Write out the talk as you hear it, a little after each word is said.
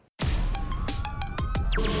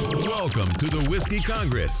Welcome to the Whiskey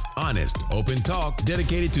Congress. Honest, open talk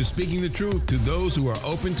dedicated to speaking the truth to those who are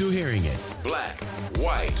open to hearing it. Black,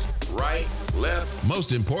 white, right, left.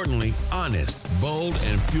 Most importantly, honest, bold,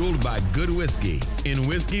 and fueled by good whiskey. In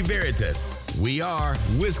Whiskey Veritas, we are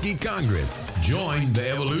Whiskey Congress. Join the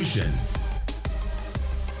evolution.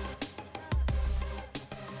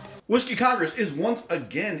 Whiskey Congress is once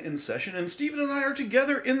again in session, and Stephen and I are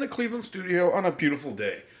together in the Cleveland studio on a beautiful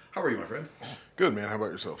day. How are you, my friend? Good, man. How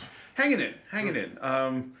about yourself? Hanging in. You know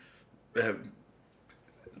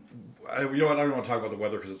what? I don't want to talk about the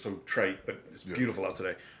weather because it's so trite, but it's beautiful out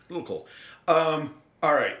today. A little cold.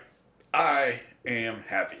 All right. I am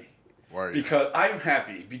happy. Why are you? I'm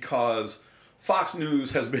happy because Fox News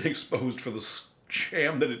has been exposed for the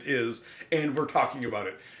sham that it is, and we're talking about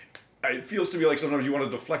it. It feels to me like sometimes you want to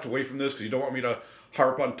deflect away from this because you don't want me to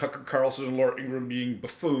harp on Tucker Carlson and Laura Ingraham being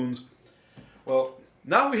buffoons. Well,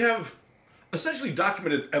 now we have essentially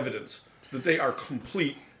documented evidence that they are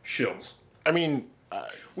complete shills. I mean,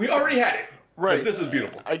 we already had it. right. But this is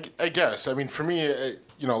beautiful. I guess. I mean, for me, a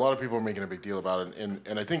lot of people are making a big deal about it,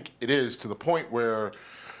 and I think it is to the point where,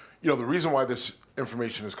 the reason why this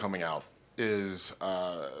information is coming out is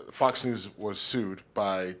Fox News was sued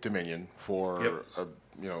by Dominion for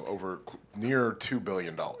over near $2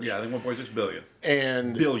 billion. Yeah, I think $1.6 billion.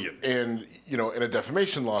 And billion. And in a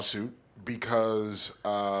defamation lawsuit because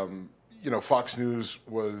Fox News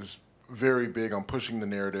was very big on pushing the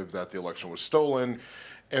narrative that the election was stolen,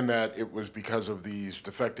 and that it was because of these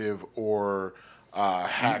defective or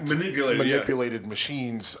hacked, manipulated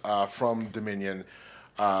machines from Dominion,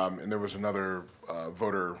 and there was another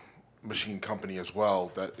voter machine company as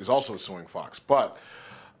well that is also suing Fox, but.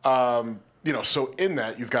 So in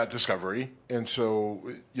that, you've got discovery, and so,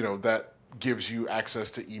 that gives you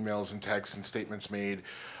access to emails and texts and statements made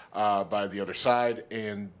by the other side,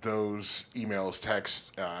 and those emails,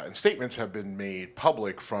 texts, and statements have been made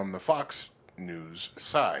public from the Fox News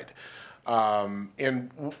side.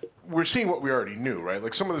 And we're seeing what we already knew, right?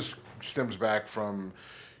 Like, some of this stems back from,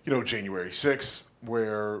 January 6th,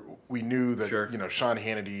 where we knew that, Sean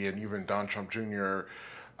Hannity and even Don Trump Jr.,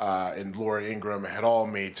 and Laura Ingraham had all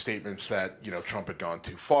made statements that, Trump had gone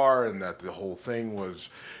too far and that the whole thing was,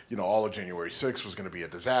 all of January 6th was going to be a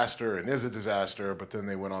disaster and is a disaster, but then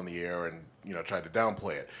they went on the air and, tried to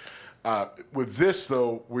downplay it. With this,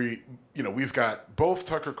 though, we've got both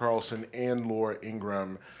Tucker Carlson and Laura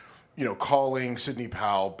Ingraham, calling Sidney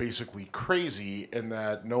Powell basically crazy and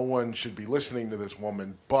that no one should be listening to this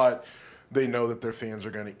woman, but they know that their fans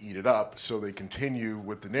are going to eat it up, so they continue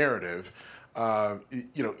with the narrative.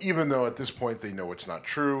 Even though at this point they know it's not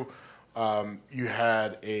true, you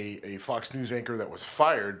had a Fox News anchor that was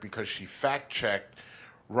fired because she fact-checked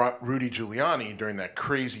Rudy Giuliani during that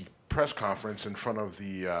crazy press conference in front of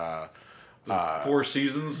the Four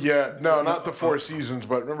Seasons? Yeah, no, not the Four Seasons,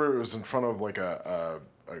 but remember it was in front of like a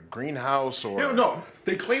greenhouse or... No,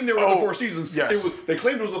 they claimed they were at the Four Seasons. Yes. They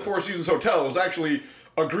claimed it was the Four Seasons Hotel. It was actually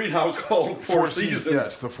a greenhouse called Four Seasons.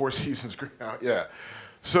 Yes, the Four Seasons greenhouse, yeah.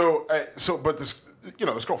 But this,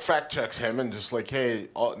 this girl fact checks him and just like, hey,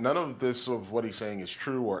 none of this of what he's saying is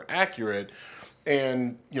true or accurate,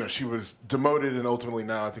 and she was demoted, and ultimately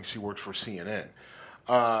now I think she works for CNN.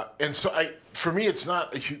 And so for me, it's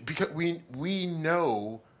not because we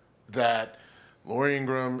know that Laura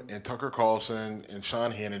Ingraham and Tucker Carlson and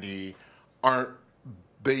Sean Hannity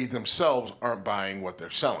themselves aren't buying what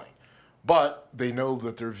they're selling, but they know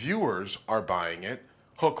that their viewers are buying it,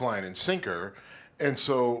 hook, line, and sinker. And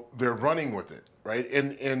so they're running with it, right?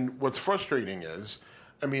 And what's frustrating is,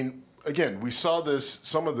 I mean, again, we saw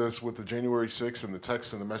some of this with the January 6th and the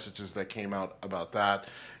texts and the messages that came out about that.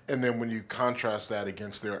 And then when you contrast that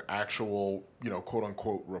against their actual, quote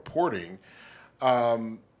unquote reporting,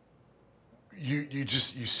 you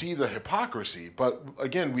see the hypocrisy. But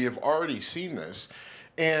again, we have already seen this,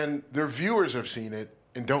 and their viewers have seen it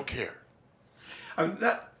and don't care.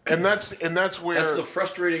 And that's where... That's the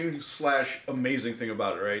frustrating / amazing thing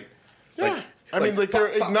about it, right? Yeah. They're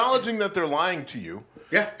acknowledging that they're lying to you.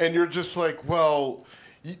 Yeah. And you're just like, well,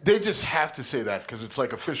 they just have to say that because it's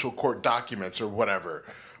like official court documents or whatever.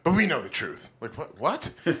 But we know the truth. Like,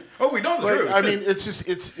 what? Oh, we know the truth. It's just,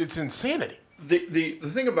 it's insanity. The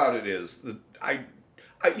thing about it is that I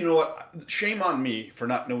you know what? Shame on me for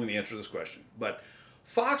not knowing the answer to this question. But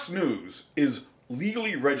Fox News is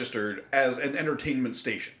legally registered as an entertainment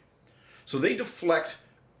station. So they deflect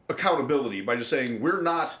accountability by just saying, we're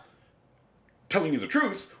not telling you the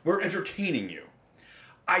truth, we're entertaining you.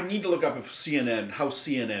 I need to look up how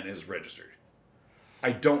CNN is registered.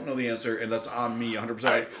 I don't know the answer, and that's on me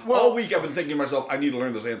 100%. All week I've been thinking to myself, I need to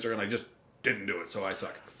learn this answer, and I just didn't do it, so I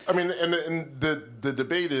suck. I mean, and the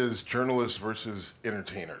debate is journalists versus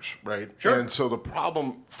entertainers, right? Sure. And so the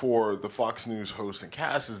problem for the Fox News host and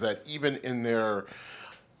cast is that even in their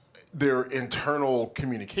internal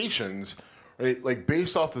communications, right, like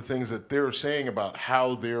based off the things that they're saying about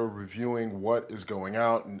how they're reviewing what is going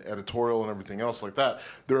out and editorial and everything else like that,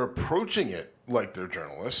 they're approaching it like they're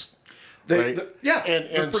journalists. Right?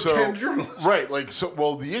 And pretend journalists. Right, like so.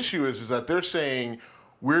 Well, the issue is that they're saying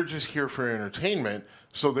we're just here for entertainment,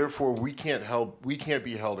 so therefore we can't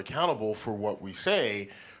be held accountable for what we say,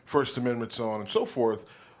 First Amendment, so on and so forth.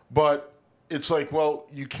 But it's like, well,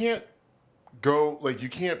 you can't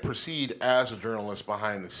proceed as a journalist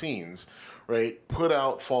behind the scenes, right? Put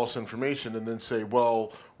out false information and then say,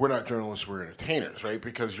 well, we're not journalists, we're entertainers, right?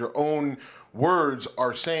 Because your own words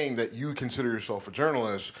are saying that you consider yourself a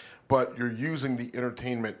journalist, but you're using the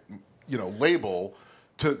entertainment, label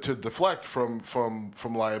to deflect from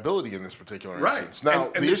liability in this particular instance.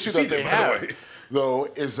 Now, and the issue that they have, way. though,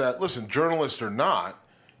 is that, listen, journalists or not,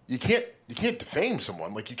 you can't defame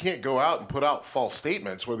someone. Like, you can't go out and put out false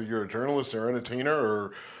statements, whether you're a journalist or entertainer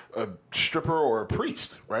or a stripper or a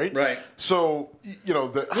priest, right? Right. So, which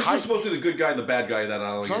is supposed to be the good guy and the bad guy of that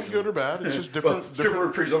allegation? It's not good or bad. It's just different, stripper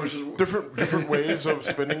and priest. different ways of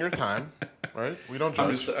spending your time, right? We don't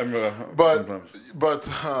judge.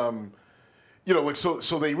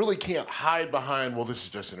 So they really can't hide behind, well, this is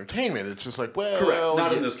just entertainment. It's just like, well, correct.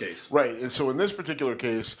 Not in this case, right? And so in this particular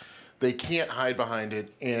case, they can't hide behind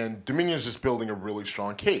it, and Dominion is just building a really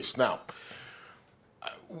strong case. Now,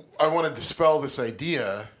 I want to dispel this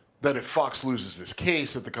idea that if Fox loses this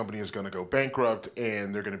case, that the company is going to go bankrupt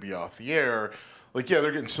and they're going to be off the air. Like, yeah,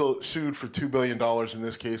 they're getting sued for $2 billion in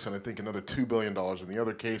this case, and I think another $2 billion in the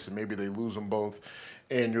other case, and maybe they lose them both.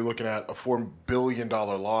 And you're looking at a $4 billion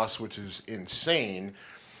loss, which is insane.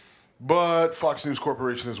 But Fox News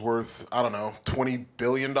Corporation is worth, I don't know, $20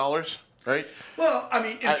 billion, right? Well, I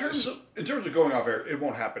mean, in terms of going off air, it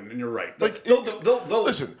won't happen, and you're right. Like, they'll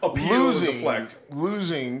listen, appeal and deflect.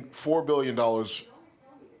 Losing $4 billion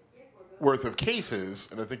worth of cases,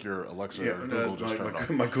 and I think your Alexa or Google just turned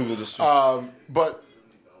on. My Google just... but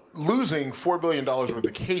losing $4 billion worth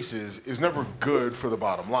of cases is never good for the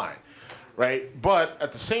bottom line, right? But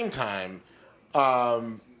at the same time,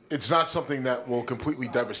 it's not something that will completely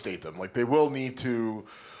devastate them. Like, they will need to...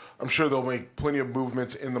 I'm sure they'll make plenty of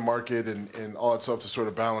movements in the market and all that stuff to sort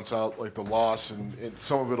of balance out like the loss, and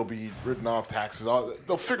some of it will be written off taxes.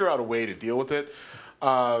 They'll figure out a way to deal with it.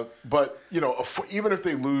 But, even if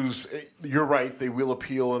they lose, you're right, they will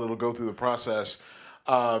appeal and it'll go through the process.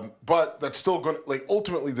 But that's still going to, like,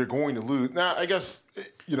 ultimately they're going to lose. Now, I guess,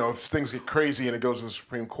 if things get crazy and it goes to the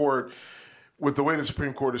Supreme Court, with the way the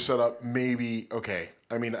Supreme Court is set up, maybe, okay.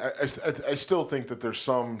 I mean, I still think that there's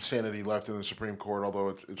some sanity left in the Supreme Court, although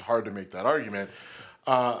it's hard to make that argument.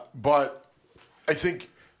 But I think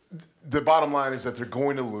the bottom line is that they're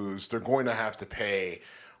going to lose. They're going to have to pay.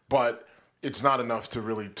 But it's not enough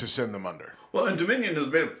to send them under. Well, and Dominion has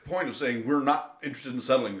made a point of saying we're not interested in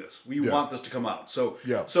settling this. We want this to come out. So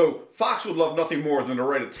Fox would love nothing more than to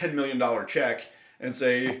write a $10 million check and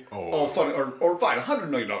say, or fine, a $100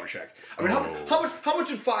 million check. I mean, how much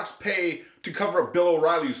did Fox pay to cover up Bill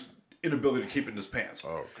O'Reilly's inability to keep it in his pants?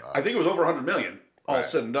 Oh, God. I think it was over $100 million, all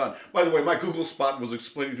said and done. By the way, my Google spot was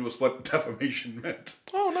explaining to us what defamation meant.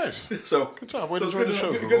 Oh, nice. So good job. Way to enjoy the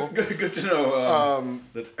show, Google. Good to know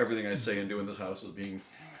that everything I say and do in this house is being...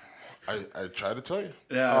 I try to tell you.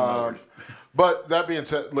 Yeah, but that being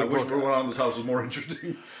said... I wish what went on in this house was more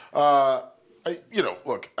interesting. I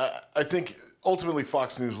think... Ultimately,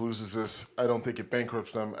 Fox News loses this. I don't think it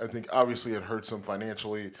bankrupts them. I think obviously it hurts them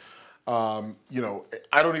financially. I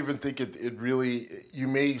don't even think it really. You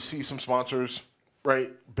may see some sponsors,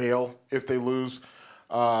 right, bail if they lose,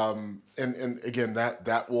 and again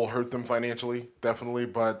that will hurt them financially, definitely.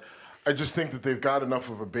 But I just think that they've got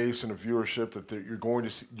enough of a base and a viewership that you're going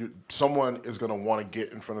to see. Someone is going to want to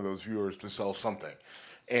get in front of those viewers to sell something,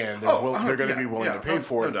 and they're going to be willing to pay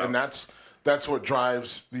for it, and that's what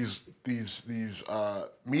drives these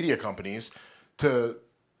media companies to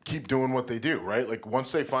keep doing what they do, right? Like,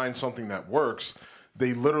 once they find something that works,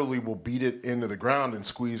 they literally will beat it into the ground and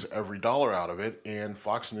squeeze every dollar out of it. And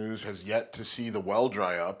Fox News has yet to see the well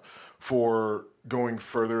dry up for going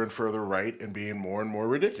further and further right and being more and more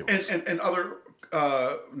ridiculous. And other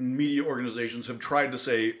media organizations have tried to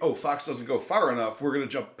say, oh, Fox doesn't go far enough, we're going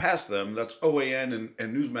to jump past them. That's OAN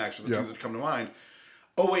and Newsmax are the two that come to mind.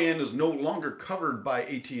 OAN is no longer covered by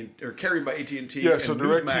AT&T or carried by AT&T. Yeah, so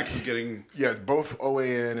Newsmax is getting... Yeah, both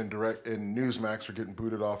OAN and Newsmax are getting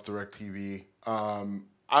booted off DirecTV. I'm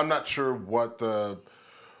not sure why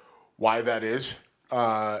that is.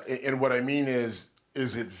 And what I mean is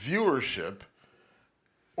it viewership?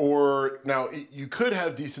 Or now you could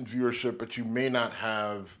have decent viewership, but you may not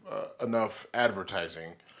have enough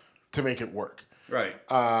advertising to make it work. Right.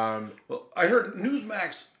 Well, I heard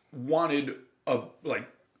Newsmax wanted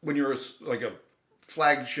when you're a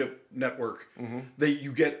flagship network,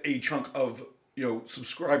 you get a chunk of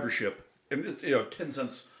subscribership, and it's 10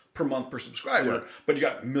 cents per month per subscriber, but you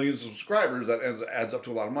got millions of subscribers, that adds up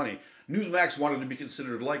to a lot of money. Newsmax wanted to be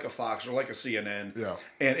considered like a Fox or like a CNN,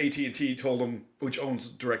 and AT&T told them, which owns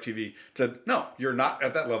DirecTV, said, no, you're not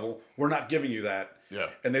at that level. We're not giving you that. Yeah.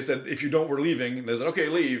 And they said, if you don't, we're leaving. And they said, okay,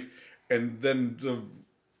 leave. And then the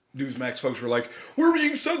Newsmax folks were like, we're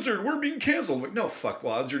being censored. We're being canceled. Like, no,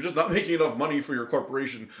 fuckwads. You're just not making enough money for your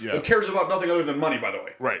corporation. Yeah. It cares about nothing other than money, by the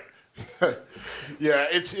way. Right.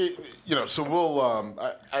 Yeah, so we'll,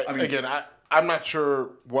 I'm not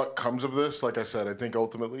sure what comes of this. Like I said, I think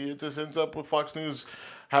ultimately it just ends up with Fox News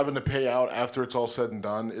having to pay out after it's all said and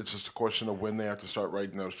done. It's just a question of when they have to start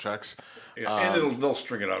writing those checks. Yeah, and they'll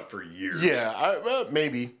string it out for years. Yeah,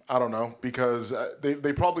 maybe. I don't know. Because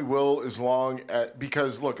they probably will as long as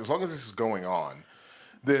this is going on,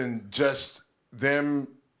 then just them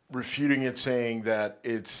refuting it, saying that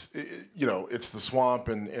it's the swamp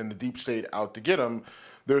and the deep state out to get them,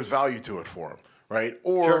 there's value to it for them. Right?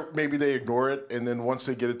 Or maybe they ignore it, and then once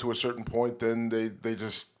they get it to a certain point, then they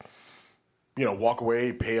just, walk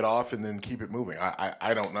away, pay it off, and then keep it moving.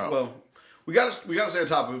 I don't know. Well, we gotta stay on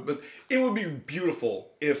top of it, but it would be beautiful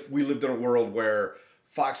if we lived in a world where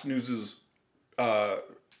Fox News's,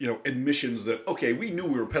 admissions that, okay, we knew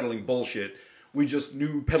we were peddling bullshit, we just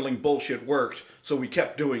knew peddling bullshit worked, so we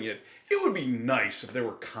kept doing it. It would be nice if there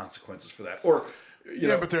were consequences for that, or.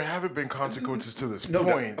 But there haven't been consequences to this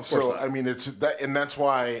point. Of course not. I mean, it's that, and that's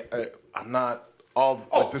why I'm not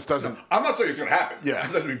all. This doesn't. No, I'm not saying it's going to happen. Yeah,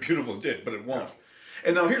 it's going to be beautiful. It did, but it won't. Yeah.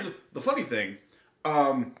 And now here's the funny thing: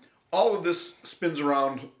 all of this spins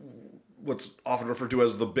around what's often referred to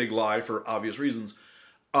as the big lie for obvious reasons.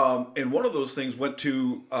 And one of those things went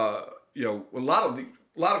to a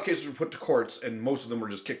lot of cases were put to courts, and most of them were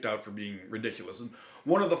just kicked out for being ridiculous. And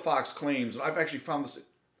one of the Fox claims, and I've actually found this.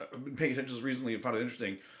 I've been paying attention to this recently and found it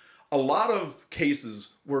interesting. A lot of cases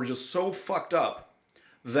were just so fucked up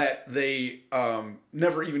that they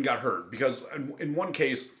never even got heard. Because in one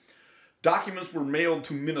case, documents were mailed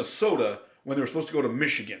to Minnesota when they were supposed to go to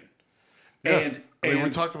Michigan. Yeah. And we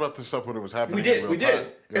talked about this stuff when it was happening. We did.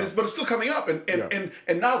 Yeah. But it's still coming up.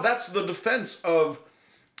 And now that's the defense of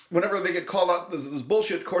whenever they get called out, this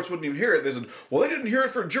bullshit, courts wouldn't even hear it. They said, well, they didn't hear it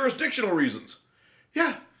for jurisdictional reasons.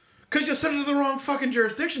 Yeah. Because you sent it to the wrong fucking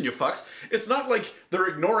jurisdiction, you fucks. It's not like they're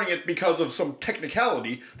ignoring it because of some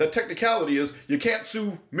technicality. That technicality is you can't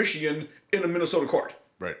sue Michigan in a Minnesota court.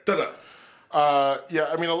 Right. Da-da.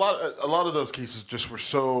 I mean, a lot of those cases just were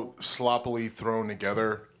so sloppily thrown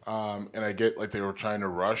together, and I get like they were trying to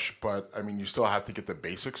rush, but I mean, you still have to get the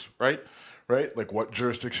basics right? Like what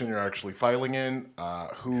jurisdiction you're actually filing in,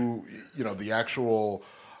 who, the actual...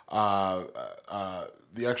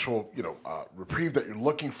 reprieve that you're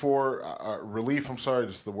looking for, relief, I'm sorry,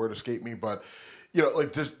 just the word escaped me, but,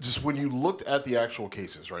 just when you looked at the actual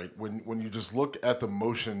cases, right, when you just look at the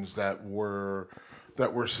motions that were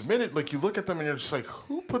submitted, like, you look at them and you're just like,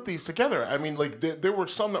 who put these together? I mean, like, there were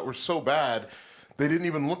some that were so bad, they didn't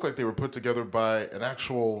even look like they were put together by an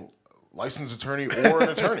actual licensed attorney or an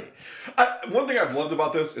attorney. One thing I've loved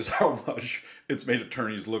about this is how much it's made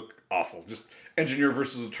attorneys look awful. Just engineer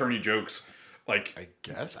versus attorney jokes. Like, I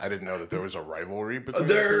guess I didn't know that there was a rivalry between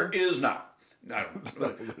there is not. I don't.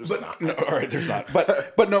 No, all right, there's not.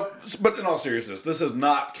 But in all seriousness, this has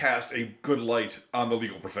not cast a good light on the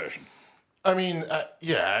legal profession. I mean,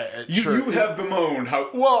 sure. You have bemoaned how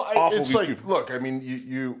awful it's these like. people. Look, I mean,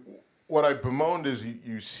 you. What I bemoaned is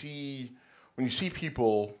you see when you see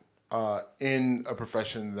people in a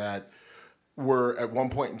profession that were at one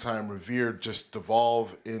point in time revered just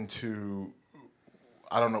devolve into.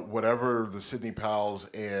 I don't know, whatever the Sidney Powells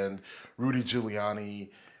and Rudy Giuliani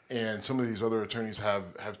and some of these other attorneys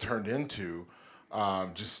have turned into,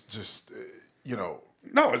 it's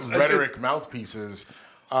rhetoric mouthpieces.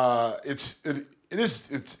 It's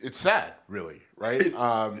sad, really, right?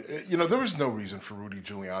 There was no reason for Rudy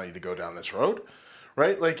Giuliani to go down this road,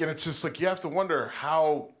 right? Like, and it's just like you have to wonder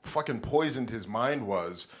how fucking poisoned his mind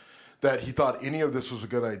was that he thought any of this was a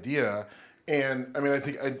good idea. And I mean,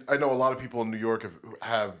 I know a lot of people in New York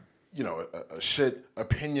have a shit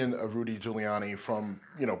opinion of Rudy Giuliani from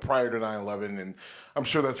prior to 9/11, and I'm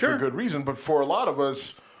sure that's for good reason. But for a lot of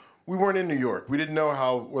us, we weren't in New York. We didn't know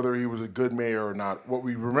whether he was a good mayor or not. What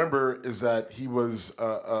we remember is that he was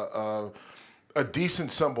a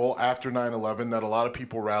decent symbol after 9/11 that a lot of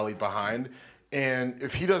people rallied behind. And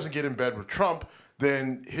if he doesn't get in bed with Trump,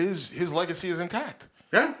 then his legacy is intact.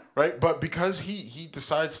 Yeah. Right? But because he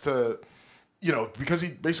decides to, because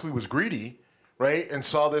he basically was greedy, right, and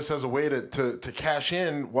saw this as a way to cash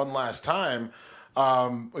in one last time,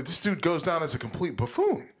 like this dude goes down as a complete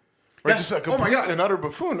buffoon. Right? Yes. Just a complete and utter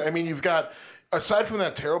buffoon. I mean, you've got, aside from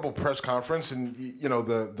that terrible press conference and,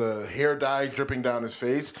 the hair dye dripping down his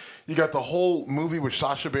face, you got the whole movie with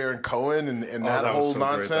Sacha Baron Cohen and that whole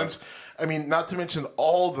nonsense. I mean, not to mention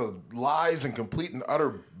all the lies and complete and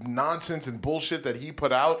utter nonsense and bullshit that he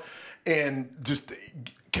put out, and just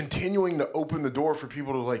continuing to open the door for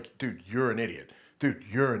people to like, dude, you're an idiot. Dude,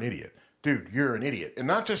 you're an idiot. Dude, you're an idiot. And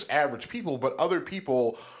not just average people, but other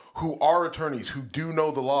people who are attorneys, who do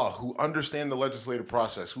know the law, who understand the legislative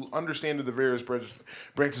process, who understand the various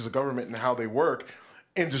branches of government and how they work,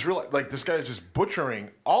 and just realize, like, this guy is just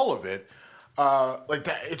butchering all of it. Like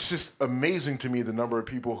that, it's just amazing to me the number of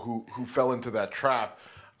people who fell into that trap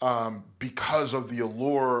because of the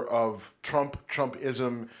allure of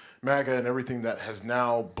Trumpism, MAGA, and everything that has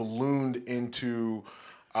now ballooned into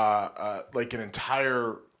like an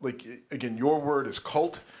entire, like, again, your word is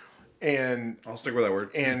cult. And I'll stick with that word.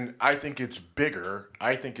 And I think it's bigger.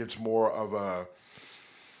 I think it's more of a.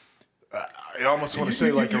 I almost want to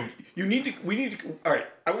say like we need to. All right,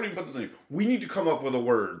 I won't even put this in. We need to come up with a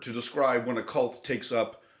word to describe when a cult takes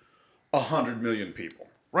up 100 million people.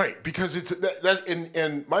 Right, because it's that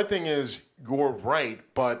and my thing is, you're right,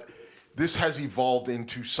 but this has evolved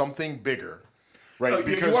into something bigger. Right,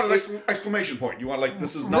 because you want an exclamation point. You want, like,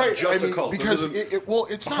 this is not just a cult. Because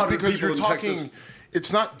it's not, because you're talking. Texas.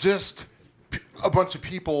 It's not just a bunch of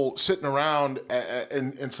people sitting around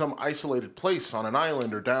in some isolated place on an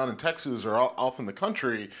island or down in Texas or off in the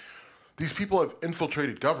country. These people have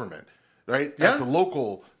infiltrated government, right? Yeah. At the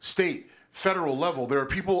local, state, federal level. There are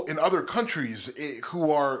people in other countries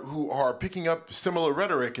who are picking up similar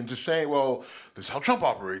rhetoric and just saying, well, this is how Trump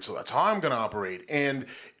operates, so that's how I'm going to operate. And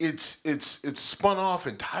it's spun off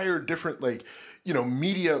entire different, like,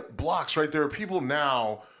 media blocks, right? There are people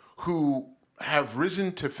now who have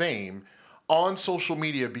risen to fame on social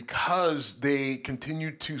media because they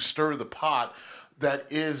continue to stir the pot that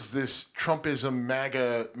is this Trumpism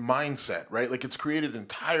MAGA mindset, right? Like, it's created an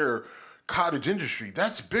entire cottage industry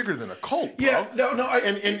that's bigger than a cult, bro. Yeah, no,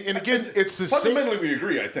 and again, it's the fundamentally we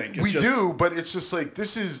agree. I think we do, but it's just like,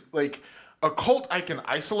 this is like a cult I can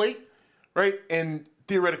isolate, right, and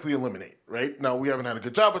theoretically eliminate, right? Now, we haven't had a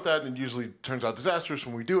good job with that, and it usually turns out disastrous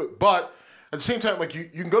when we do it, but at the same time, like, you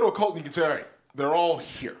can go to a cult and you can say, all right, they're all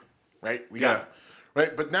here, right? We got it,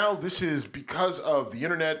 right? But now this is because of the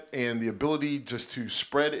internet and the ability just to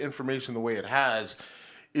spread information the way it has.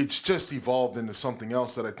 It's just evolved into something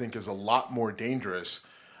else that I think is a lot more dangerous,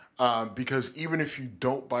 because even if you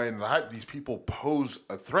don't buy into the hype, these people pose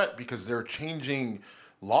a threat because they're changing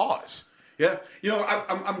laws. Yeah,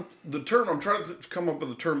 I'm trying to come up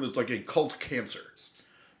with a term that's like a cult cancer,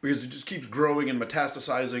 because it just keeps growing and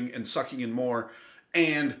metastasizing and sucking in more.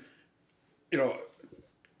 And,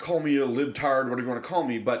 call me a libtard, whatever you want to call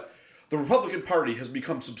me, but the Republican Party has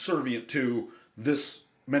become subservient to this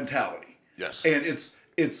mentality. Yes. And it's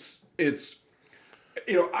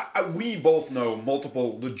we both know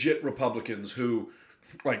multiple legit Republicans who,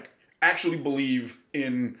 like, actually believe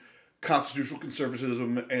in constitutional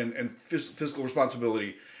conservatism and fiscal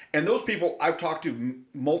responsibility. And those people, I've talked to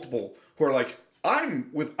multiple who are like, I'm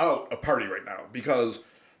without a party right now because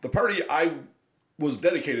the party I was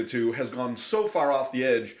dedicated to has gone so far off the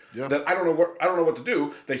edge that I don't know what to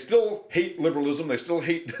do. They still hate liberalism. They still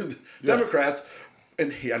hate Democrats.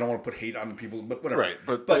 And I don't want to put hate on people, but whatever. Right,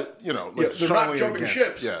 but they're not jumping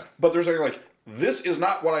ships. Yeah. But they're saying, like, this is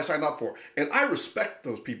not what I signed up for, and I respect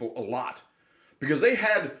those people a lot because they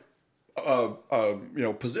had a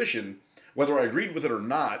position, whether I agreed with it or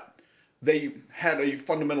not. They had a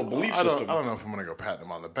fundamental belief system. I don't know if I'm going to go pat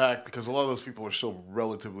them on the back because a lot of those people are still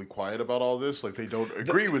relatively quiet about all this. Like, they don't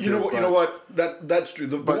agree with it. You know what? That's true.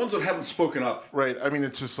 The ones that haven't spoken up. Right. I mean,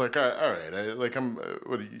 it's just like, all right.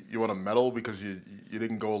 What do you want to medal because you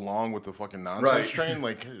didn't go along with the fucking nonsense train?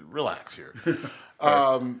 Like, relax here.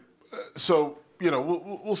 So,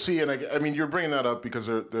 we'll see. And I mean, you're bringing that up because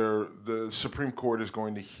the Supreme Court is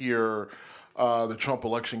going to hear the Trump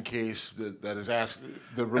election case that is asked.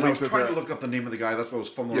 The relief. And I was trying to look up the name of the guy. That's what was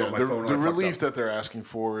fumbling on my phone. The relief that they're asking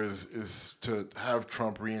for is to have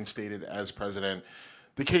Trump reinstated as president.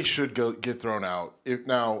 The case should get thrown out.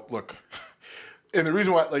 Look, and the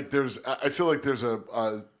reason why, like, I feel like there's a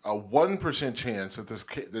 1% chance that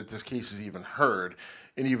this case is even heard,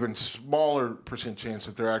 an even smaller percent chance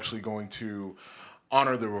that they're actually going to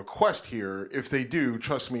honor the request here. If they do,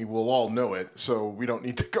 trust me, we'll all know it. So we don't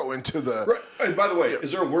need to go into the. Right. And by the way,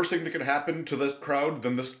 is there a worse thing that could happen to this crowd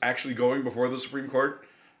than this actually going before the Supreme Court?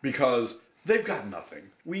 Because they've got nothing.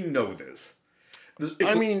 We know this.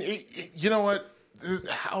 You know what?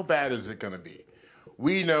 How bad is it going to be?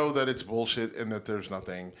 We know that it's bullshit and that there's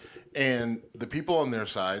nothing, and the people on their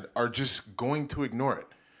side are just going to ignore it,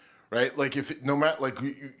 right? Like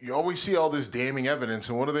you always see all this damning evidence,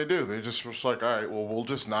 and what do? They're just like, all right, well, we'll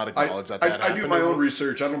just not acknowledge that happened. I do my own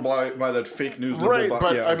research. I don't buy that fake news. Right,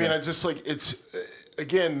 but I mean, I just like it's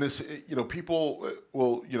again this. People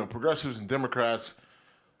will progressives and Democrats.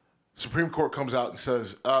 Supreme Court comes out and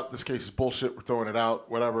says, this case is bullshit, we're throwing it out,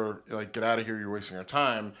 whatever, like, get out of here, you're wasting our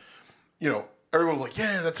time. Everyone's like,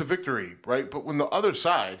 yeah, that's a victory, right? But when the other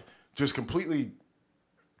side just completely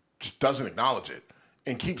just doesn't acknowledge it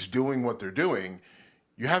and keeps doing what they're doing,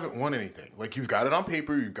 you haven't won anything. Like, you've got it on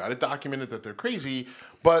paper, you've got it documented that they're crazy,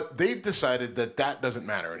 but they've decided that doesn't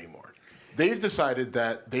matter anymore. They've decided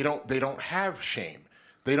that they don't have shame.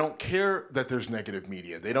 They don't care that there's negative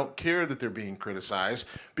media. They don't care that they're being criticized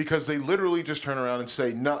because they literally just turn around and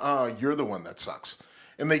say, nuh-uh, you're the one that sucks.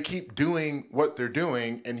 And they keep doing what they're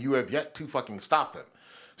doing, and you have yet to fucking stop them.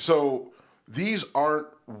 So these aren't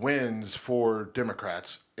wins for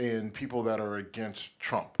Democrats and people that are against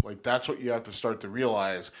Trump. Like, that's what you have to start to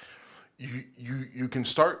realize. You can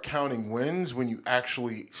start counting wins when you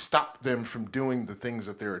actually stop them from doing the things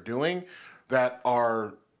that they're doing that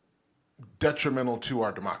are detrimental to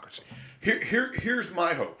our democracy. Here's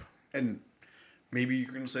my hope, and maybe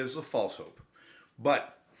you're going to say this is a false hope,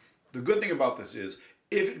 but the good thing about this is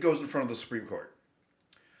if it goes in front of the Supreme Court,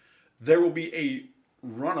 there will be a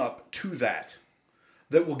run-up to that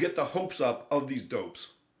will get the hopes up of these dopes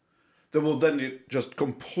that will then get just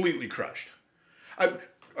completely crushed. We've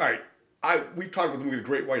talked about the movie The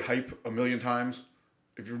Great White Hype a million times.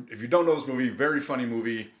 If you don't know this movie, very funny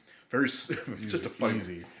movie, just a funny.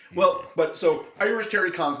 Easy. Well, but so Irish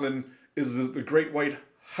Terry Conklin is the Great White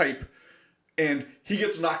Hype, and he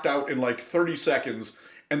gets knocked out in like 30 seconds,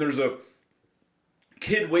 and there's a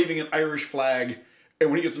kid waving an Irish flag, and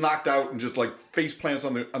when he gets knocked out and just like face plants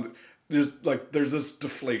on the there's this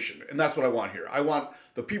deflation, and that's what I want here. I want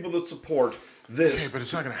the people that support this. Okay, but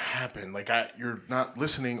it's not going to happen. Like, you're not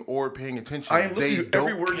listening or paying attention. I am listening to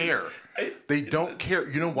every word. They don't care.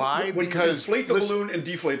 You know why? When because you inflate the balloon and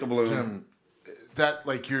deflate the balloon. That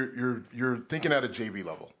like you're thinking at a JV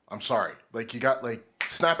level. I'm sorry. Like, you got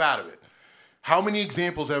snap out of it. How many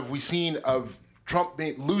examples have we seen of Trump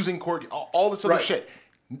losing court, all this other shit?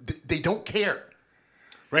 They don't care,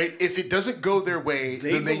 right? If it doesn't go their way,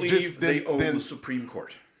 then they own the Supreme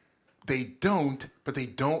Court. They don't, but they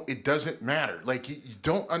don't. It doesn't matter. Like, you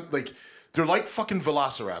don't they're like fucking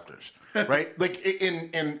velociraptors, right? Like, and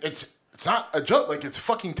it's not a joke. Like, it's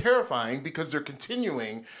fucking terrifying because they're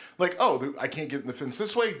continuing. Like, oh, I can't get in the fence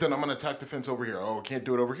this way. Then I'm going to attack the fence over here. Oh, I can't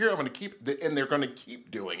do it over here. I'm going to keep, and they're going to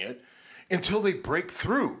keep doing it until they break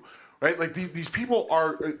through, right? Like, these people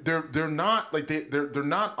are, they're not like they're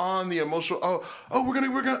not on the emotional. Oh,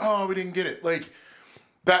 we didn't get it. Like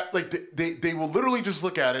that. Like they will literally just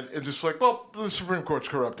look at it and just like, well, the Supreme Court's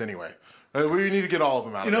corrupt anyway. We need to get all of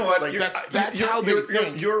them out. You know of it. what? Like that's how they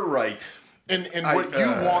think. You're right. And what you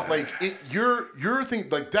want, like, your thing,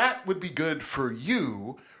 like, that would be good for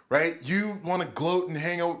you, right? You want to gloat and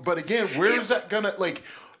hang out. But again, where's that gonna, like,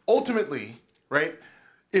 ultimately, right?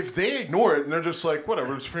 If they ignore it and they're just like,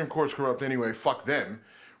 whatever, the Supreme Court's corrupt anyway, fuck them,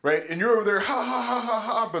 right? And you're over there, ha, ha, ha, ha,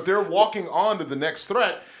 ha, but they're walking on to the next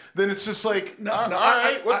threat, then it's just like, all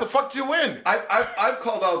right, what the fuck did you win? I've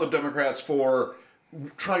called out the Democrats for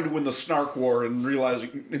trying to win the snark war and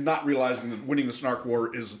not realizing that winning the snark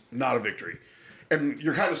war is not a victory. And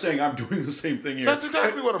you're kind of saying I'm doing the same thing here. That's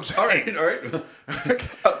exactly what I'm saying. All right.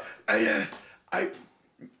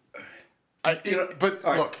 But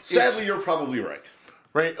right. Look, sadly, you're probably right.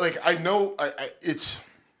 Right? Like, I know this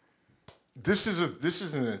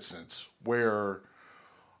is an instance where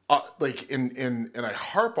and I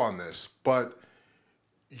harp on this, but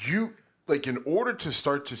you, like, in order to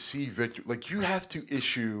start to see victory, like, you have to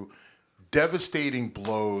issue devastating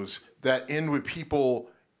blows that end with people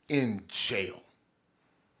in jail,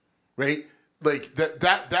 right? Like,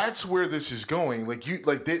 that's where this is going. Like,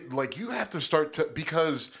 you have to start to,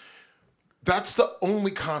 because that's the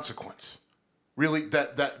only consequence, really,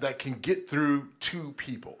 that can get through to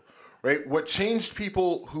people, right? What changed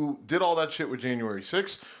people who did all that shit with January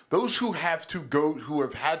 6th, those who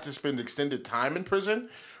have had to spend extended time in prison.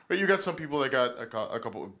 Right, you got some people that got a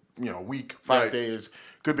couple, week, 5 days,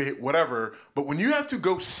 could be whatever. But when you have to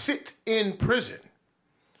go sit in prison,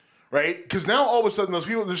 right? Because now all of a sudden those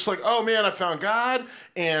people, they're just like, oh man, I found God,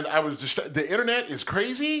 and I was the internet is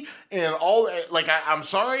crazy, and I'm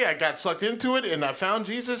sorry, I got sucked into it, and I found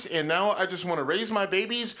Jesus, and now I just want to raise my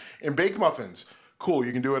babies and bake muffins. Cool,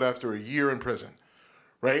 you can do it after a year in prison,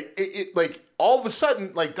 right? Like all of a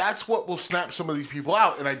sudden, like that's what will snap some of these people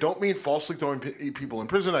out, and I don't mean falsely throwing people in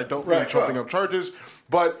prison. I don't mean trumping up charges,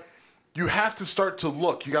 but you have to start to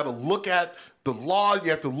look. You got to look at the law,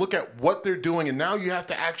 you have to look at what they're doing, and now you have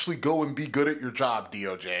to actually go and be good at your job,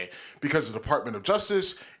 DOJ, because the Department of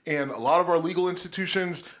Justice and a lot of our legal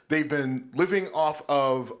institutions, they've been living off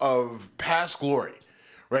of past glory,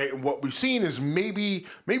 right? And what we've seen is maybe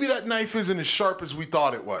that knife isn't as sharp as we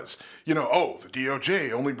thought it was. The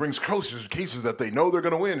DOJ only brings cases that they know they're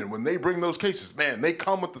going to win, and when they bring those cases, man, they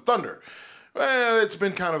come with the thunder. Well, it's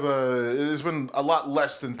been it's been a lot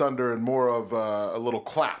less than thunder and more of a little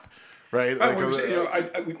clap. Right,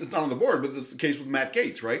 it's not on the board, but this is the case with Matt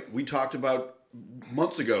Gaetz, right? We talked about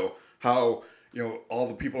months ago how all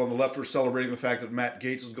the people on the left were celebrating the fact that Matt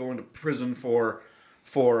Gaetz is going to prison for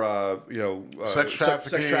sex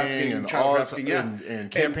trafficking and child trafficking,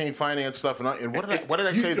 and campaign finance stuff. And what did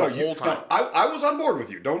I say the whole time? No, I was on board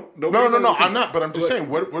with you. No, I'm not. But I'm just saying.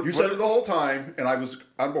 What you said it the whole time, and I was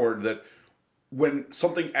on board that when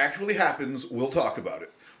something actually happens, we'll talk about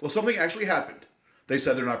it. Well, something actually happened. They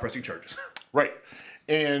said they're not pressing charges. Right.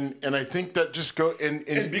 And I think that just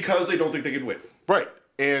and because they don't think they can win. Right.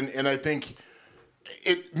 And I think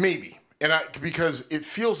it maybe. Because it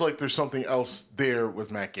feels like there's something else there with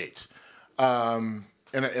Matt Gaetz.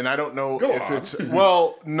 And I don't know it's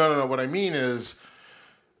well, no. What I mean is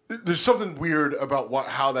there's something weird about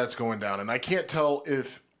how that's going down. And I can't tell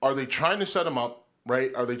are they trying to set him up,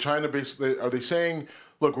 right? Are they trying to are they saying,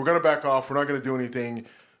 look, we're gonna back off, we're not gonna do anything.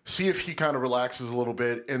 See if he kind of relaxes a little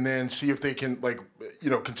bit, and then see if they can,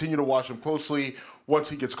 continue to watch him closely. Once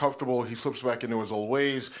he gets comfortable, he slips back into his old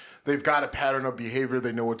ways. They've got a pattern of behavior.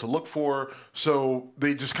 They know what to look for. So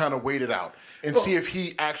they just kind of wait it out and see if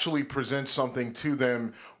he actually presents something to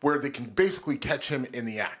them where they can basically catch him in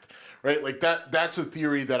the act, right? Like that's a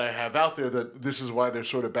theory that I have out there, that this is why they're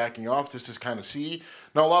sort of backing off, just to kind of see.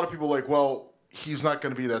 Now, a lot of people are like, well, he's not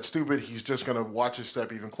going to be that stupid. He's just going to watch his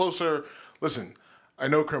step even closer. Listen, I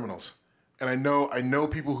know criminals, and I know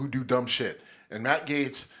people who do dumb shit. And Matt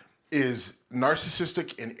Gaetz is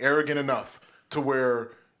narcissistic and arrogant enough to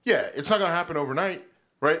where, it's not going to happen overnight,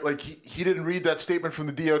 right? Like, he didn't read that statement from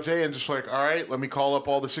the DOJ and just like, all right, let me call up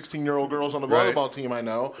all the 16-year-old girls on the volleyball team I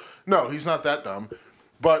know. No, he's not that dumb.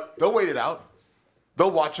 But they'll wait it out. They'll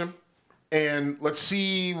watch him. And let's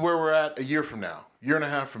see where we're at a year from now, year and a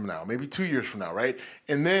half from now, maybe 2 years from now, right?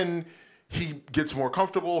 And then he gets more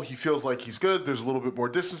comfortable. He feels like he's good. There's a little bit more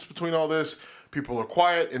distance between all this. People are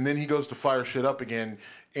quiet, and then he goes to fire shit up again.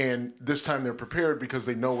 And this time they're prepared because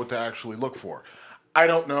they know what to actually look for. I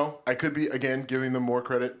don't know. I could be, again, giving them more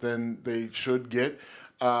credit than they should get.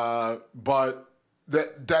 But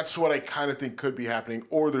that's what I kind of think could be happening.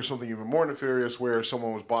 Or there's something even more nefarious where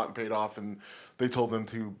someone was bought and paid off, and they told them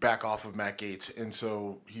to back off of Matt Gaetz, and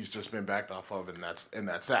so he's just been backed off of, and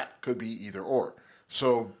that's that. Could be either or.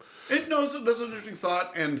 So that's an interesting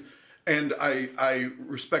thought, and I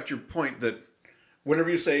respect your point that whenever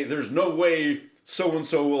you say there's no way so and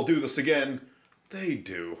so will do this again, they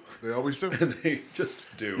do. They always do. They just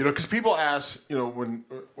do. Because people ask, when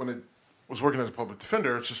I was working as a public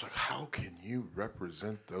defender, it's just like, how can you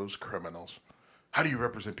represent those criminals? How do you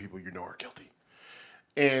represent people you know are guilty?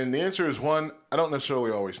 And the answer is, one, I don't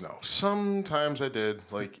necessarily always know. Sometimes I did.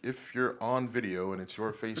 Like, if you're on video and it's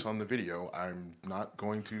your face on the video, I'm not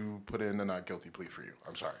going to put in a not guilty plea for you.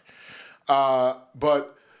 I'm sorry.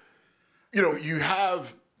 But, you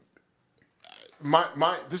have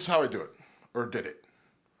this is how I do it, or did it.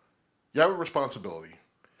 You have a responsibility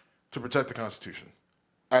to protect the Constitution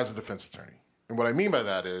as a defense attorney. And what I mean by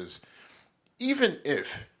that is, even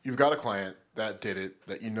if you've got a client that did it,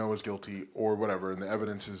 that is guilty or whatever, and the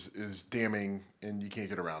evidence is damning and you can't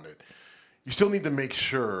get around it, you still need to make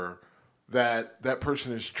sure that that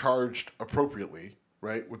person is charged appropriately,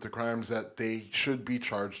 right, with the crimes that they should be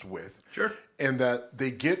charged with. Sure. And that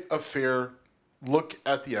they get a fair look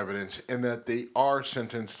at the evidence and that they are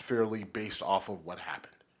sentenced fairly based off of what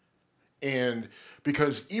happened. And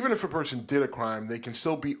because even if a person did a crime, they can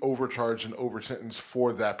still be overcharged and oversentenced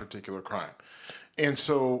for that particular crime. And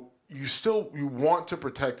so you want to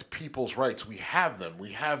protect people's rights. We have them.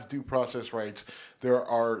 We have due process rights. There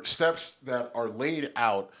are steps that are laid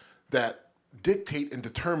out that dictate and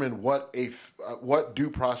determine what due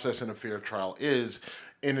process in a fair trial is.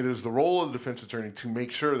 And it is the role of the defense attorney to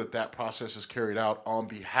make sure that that process is carried out on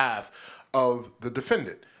behalf of the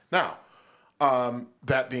defendant. Now,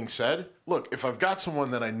 That being said, look, if I've got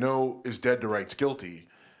someone that I know is dead to rights guilty,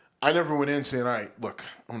 I never went in saying, all right, look,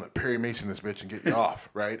 I'm going to Perry Mason this bitch and get you off,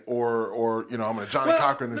 right? Or I'm going to Johnny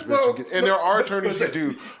Cochran this bitch. And there are attorneys who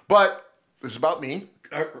do. But this is about me,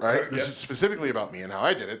 right? This is specifically about me. And how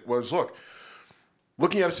I did it was,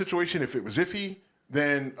 looking at a situation, if it was iffy,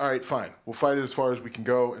 then, all right, fine. We'll fight it as far as we can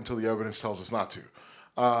go until the evidence tells us not to.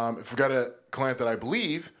 If we've got a client that I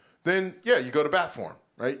believe, then, yeah, you go to bat for him,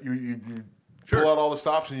 right? You pull out all the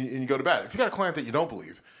stops and you go to bat. If you got a client that you don't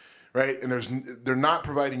believe, right, and they're not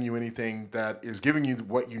providing you anything that is giving you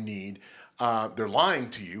what you need, they're lying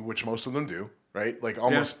to you, which most of them do, right? Like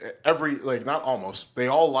almost not almost, they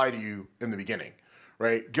all lie to you in the beginning,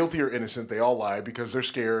 right? Guilty or innocent, they all lie because they're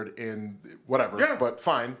scared and whatever. Yeah. But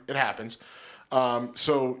fine, it happens.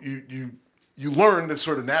 So you learn to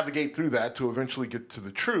sort of navigate through that to eventually get to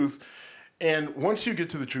the truth. And once you get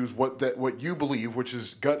to the truth, what you believe, which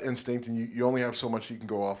is gut instinct, and you only have so much you can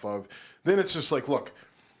go off of, then it's just like, look,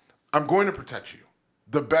 I'm going to protect you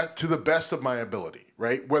to the best of my ability,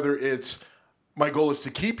 right? Whether it's my goal is to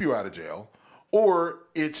keep you out of jail, or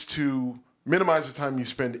it's to minimize the time you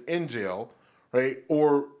spend in jail, right?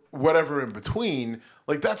 Or whatever in between.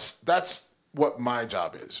 Like that's what my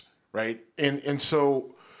job is, right? And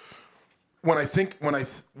so when I think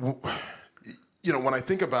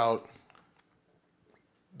about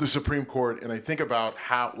the Supreme Court and I think about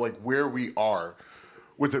how where we are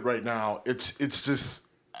with it right now, it's just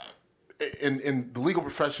in the legal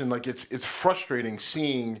profession, it's frustrating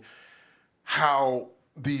seeing how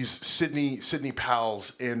these Sidney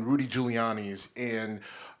Powell's and Rudy Giuliani's and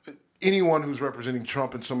anyone who's representing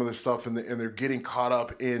Trump and some of this stuff and they're getting caught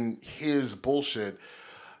up in his bullshit,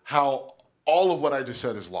 how all of what I just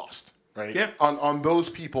said is lost. Right. Yeah. On those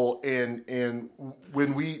people, and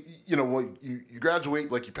when we, when you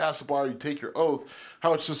graduate, you pass the bar, you take your oath.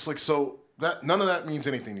 How it's just so that none of that means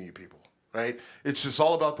anything to you people, right? It's just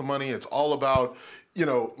all about the money. It's all about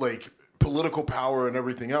political power and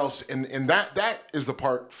everything else. And that is the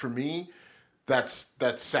part for me that's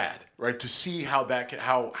sad, right? To see how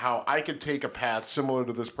how I could take a path similar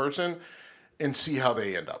to this person and see how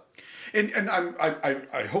they end up. And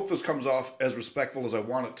I hope this comes off as respectful as I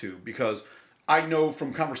want it to, because I know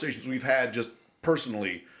from conversations we've had just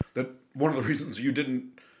personally that one of the reasons you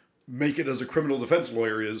didn't make it as a criminal defense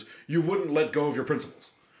lawyer is you wouldn't let go of your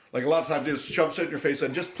principles. Like a lot of times they just shove shit in your face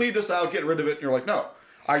and just plead this out, get rid of it. And you're like, no.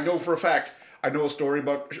 I know for a fact, I know a story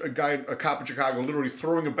about a cop in Chicago literally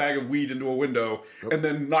throwing a bag of weed into a window and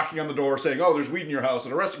then knocking on the door saying, oh, there's weed in your house,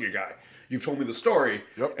 and arresting a guy. You've told me the story,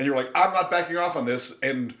 and you're like, I'm not backing off on this,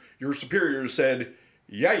 and your superiors said,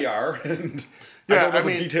 yeah, you are, and I don't know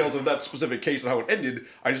the details of that specific case and how it ended.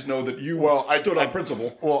 I just know that you stood on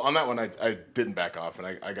principle. Well, on that one, I didn't back off, and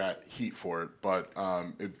I got heat for it, but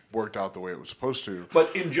it worked out the way it was supposed to.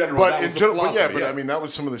 But in general, that was the philosophy. I mean, that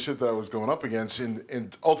was some of the shit that I was going up against,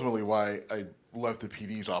 and ultimately why I left the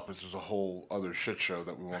PD's office is a whole other shit show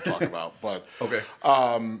that we won't talk about. But okay,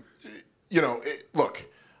 look.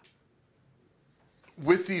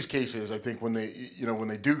 With these cases, I think when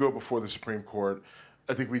they do go before the Supreme Court,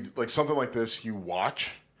 I think we something like this you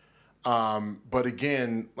watch, but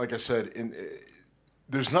again, like I said,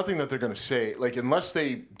 there's nothing that they're going to say, unless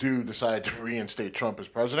they do decide to reinstate Trump as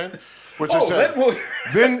president, which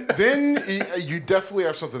then you definitely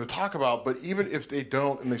have something to talk about. But even if they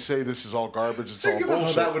don't and they say this is all garbage, it's all bullshit. Think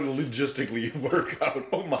about how that would logistically work out.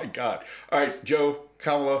 Oh my God! All right, Joe,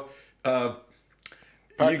 Kamala,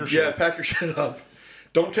 pack your shit up.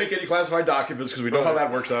 Don't take any classified documents because we know how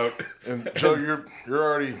that works out. And Joe, you're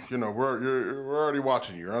already, we're already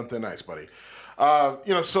watching you. You're on thin ice, buddy.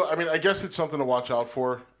 So I mean, I guess it's something to watch out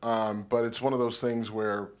for. But it's one of those things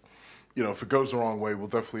where, if it goes the wrong way, we'll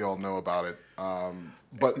definitely all know about it.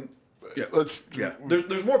 But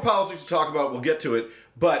there's more politics to talk about. We'll get to it.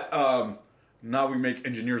 But now we make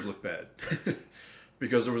engineers look bad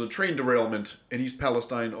because there was a train derailment in East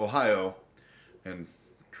Palestine, Ohio, and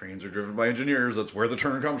trains are driven by engineers. That's where the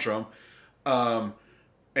term comes from. And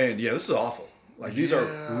this is awful. These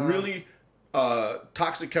are really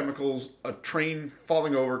toxic chemicals, a train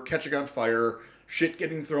falling over, catching on fire, shit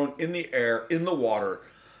getting thrown in the air, in the water.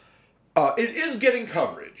 It is getting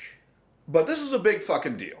coverage, but this is a big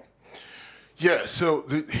fucking deal. Yeah, so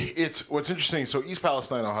it's what's interesting. So East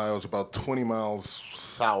Palestine, Ohio is about 20 miles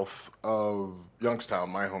south of Youngstown,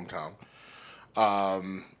 my hometown.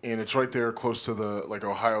 And it's right there close to the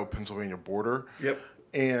Ohio-Pennsylvania border. Yep.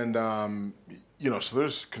 And, so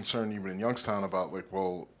there's concern even in Youngstown about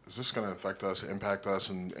is this going to affect us, impact us?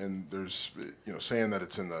 And there's, saying that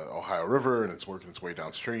it's in the Ohio River and it's working its way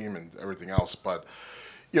downstream and everything else. But,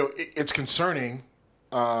 it's concerning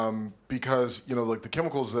because like the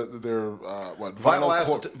chemicals that they're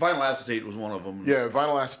vinyl acetate was one of them. Yeah,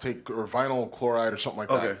 vinyl acetate or vinyl chloride or something like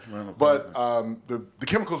that. Okay. But the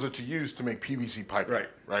chemicals that you use to make PVC piping,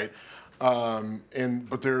 right?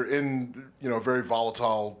 But they're in a very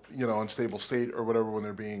volatile, unstable state or whatever when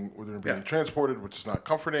they're being transported, which is not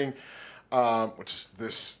comforting. Which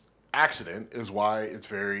this accident is why it's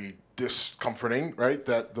very discomforting, right?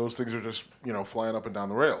 That those things are just flying up and down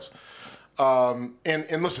the rails. And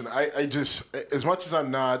listen, I just, as much as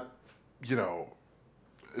I'm not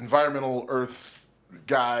environmental earth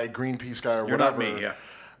guy, Greenpeace guy, or You're whatever. Not me, yeah.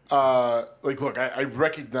 Look, I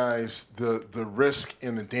recognize the risk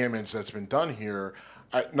and the damage that's been done here.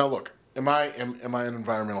 Now, look, am I an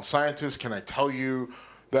environmental scientist? Can I tell you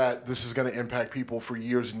that this is going to impact people for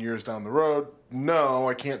years and years down the road? No,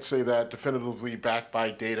 I can't say that definitively backed by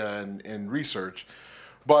data and research.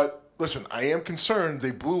 But listen, I am concerned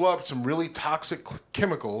they blew up some really toxic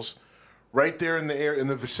chemicals right there in the air, in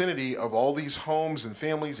the vicinity of all these homes and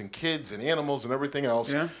families and kids and animals and everything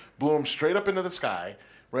else. Yeah. Blew them straight up into the sky,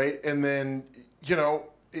 right? And then,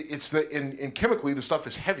 it's and chemically the stuff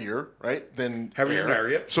is heavier, right, than air,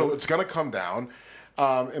 yeah. So it's going to come down.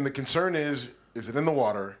 And the concern is it in the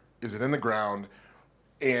water? Is it in the ground?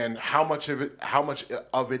 And how much of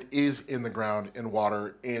it is in the ground and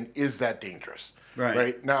water? And is that dangerous?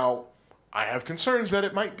 Right. Now, I have concerns that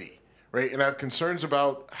it might be. Right. And I have concerns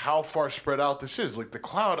about how far spread out this is. Like the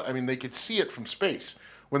cloud, I mean, they could see it from space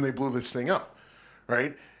when they blew this thing up.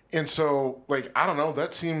 Right. And so, I don't know.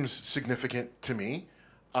 That seems significant to me.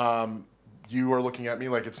 You are looking at me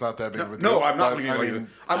like it's not that big of a deal. No, I'm not looking at you.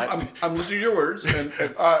 I'm listening to your words. And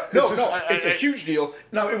it's a huge deal.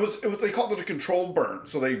 Now, it was they called it a controlled burn.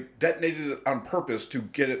 So they detonated it on purpose to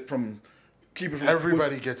keep it from.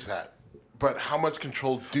 Everybody gets that. But how much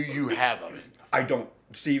control do you have of it? I don't,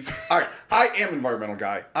 Steve. All right. I am an environmental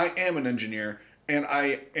guy. I am an engineer. And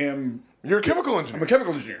I am. You're a chemical engineer. I'm a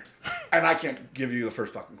chemical engineer. And I can't give you the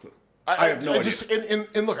first fucking clue. I have no idea.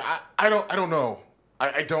 And look, I don't know.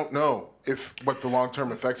 I don't know what the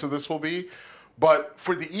long-term effects of this will be, but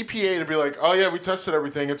for the EPA to be like, oh yeah, we tested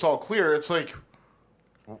everything, it's all clear. It's like,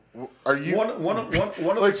 are you one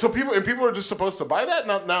of so people are just supposed to buy that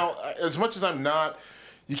now? As much as I'm not,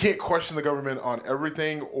 you can't question the government on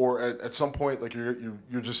everything, or at some point,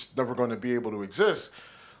 you're just never going to be able to exist.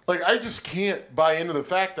 I just can't buy into the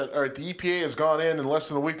fact that all right, the EPA has gone in less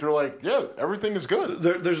than a week. They're like, yeah, everything is good.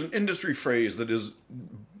 There's an industry phrase that is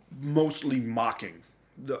mostly mocking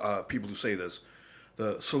people who say this.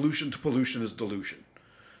 The solution to pollution is dilution.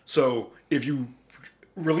 So if you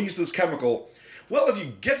release this chemical, well, if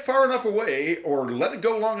you get far enough away or let it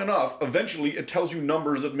go long enough, eventually it tells you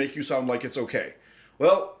numbers that make you sound like it's okay.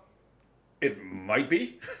 Well, it might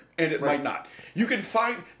be, and it might not. You can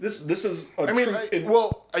find this. This is a truth.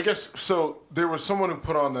 I guess so. There was someone who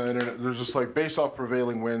put on the internet. There's just based off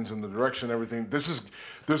prevailing winds and the direction and everything. There's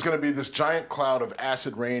going to be this giant cloud of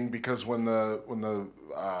acid rain because when the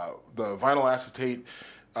vinyl acetate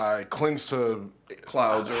clings to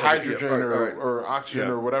clouds or hydrogen or oxygen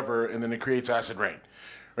or whatever, and then it creates acid rain.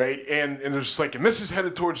 Right, and there's and this is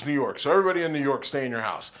headed towards New York, so everybody in New York, stay in your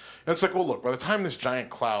house. And it's well, look, by the time this giant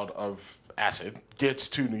cloud of acid gets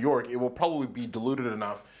to New York, it will probably be diluted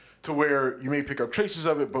enough to where you may pick up traces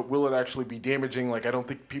of it, but will it actually be damaging? I don't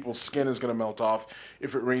think people's skin is going to melt off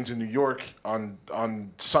if it rains in New York on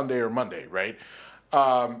Sunday or Monday, right?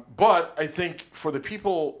 But I think for the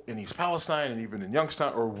people in East Palestine and even in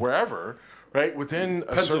Youngstown or wherever, right, within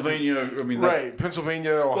Pennsylvania,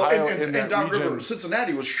 Pennsylvania, Ohio, and that down region. River,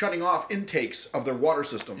 Cincinnati was shutting off intakes of their water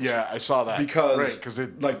systems. Yeah, I saw that because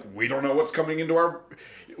we don't know what's coming into our.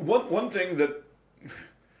 One thing that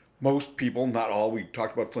most people, not all, we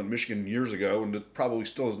talked about Flint, Michigan years ago, and it probably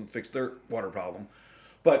still hasn't fixed their water problem.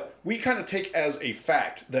 But we kind of take as a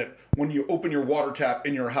fact that when you open your water tap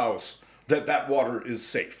in your house, that water is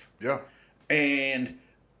safe. Yeah. And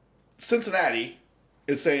Cincinnati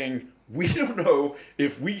is saying, we don't know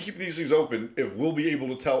if we keep these things open, if we'll be able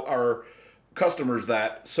to tell our customers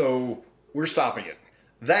that, so we're stopping it.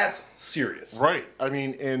 That's serious. Right.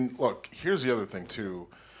 And look, here's the other thing, too.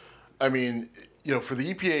 For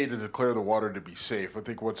the EPA to declare the water to be safe, I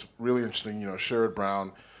think what's really interesting, Sherrod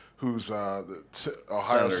Brown, who's the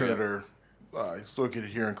Ohio Senator, he's located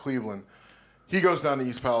here in Cleveland, he goes down to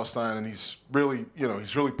East Palestine and he's really,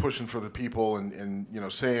 he's really pushing for the people and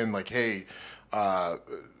saying hey,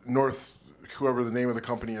 North, whoever the name of the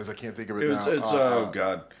company is, I can't think of it now. Oh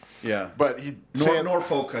God. Yeah. But he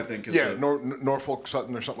Norfolk, I think. Is Norfolk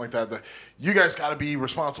Sutton or something like that. You guys got to be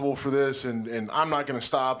responsible for this, and I'm not going to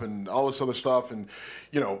stop, and all this other stuff. And,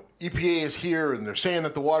 EPA is here, and they're saying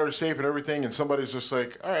that the water is safe and everything, and somebody's just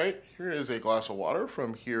like, all right, here is a glass of water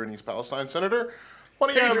from here in East Palestine, Senator. Why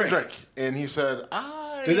don't you have a drink? And he said,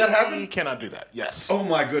 Did that happen? You cannot do that. Yes. Oh,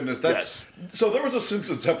 my goodness. So there was a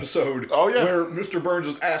Simpsons episode where Mr. Burns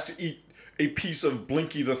is asked to eat a piece of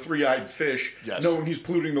Blinky the three-eyed fish, knowing he's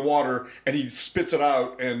polluting the water, and he spits it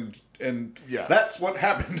out, and that's what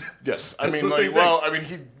happened. Yes. He he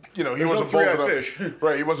wasn't bold enough. Fish.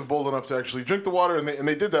 Right, he wasn't bold enough to actually drink the water, and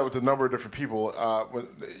they did that with a number of different people. When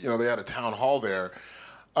they had a town hall there,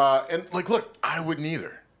 look, I wouldn't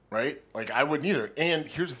either. Right? I wouldn't either. And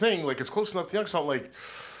here's the thing, it's close enough to Youngstown,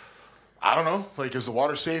 I don't know. Is the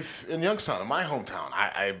water safe in Youngstown, in my hometown?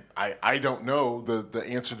 I don't know the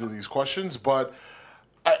answer to these questions, but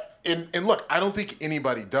look, I don't think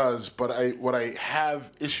anybody does, but what I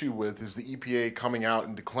have issue with is the EPA coming out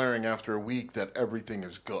and declaring after a week that everything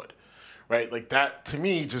is good. Right? That to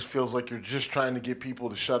me just feels like you're just trying to get people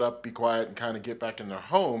to shut up, be quiet, and kind of get back in their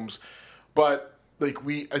homes. But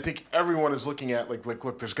I think everyone is looking at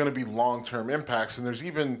look, there's going to be long-term impacts, and there's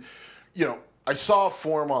even, I saw a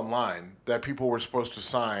form online that people were supposed to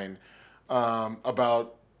sign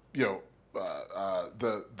about, the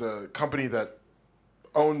company that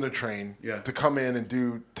owned the train to come in and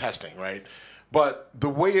do testing, right? But the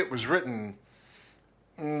way it was written,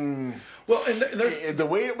 the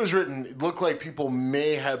way it was written, it looked like people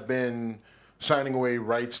may have been signing away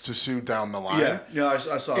rights to sue down the line. Yeah, I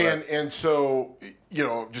saw that. And so,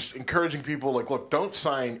 just encouraging people, look, don't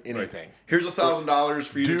sign anything. Right. Here's $1,000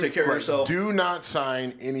 for you to take care of yourself. Do not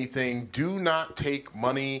sign anything. Do not take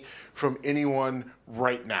money from anyone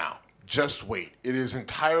right now. Just wait. It is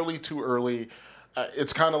entirely too early.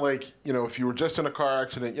 It's kind of like, if you were just in a car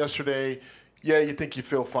accident yesterday, you think you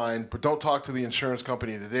feel fine, but don't talk to the insurance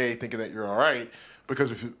company today thinking that you're all right,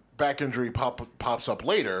 because if back injury pops up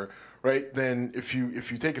later, right, then if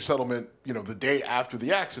you take a settlement, the day after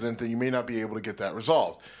the accident, then you may not be able to get that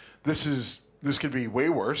resolved. This could be way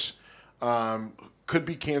worse. Could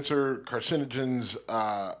be cancer, carcinogens,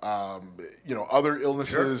 other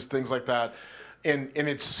illnesses, things like that. And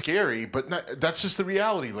it's scary, but that's just the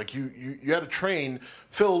reality. You had a train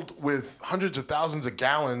filled with hundreds of thousands of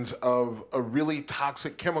gallons of a really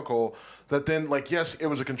toxic chemical that then, yes, it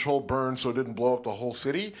was a controlled burn, so it didn't blow up the whole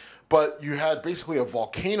city, but you had basically a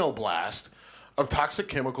volcano blast of toxic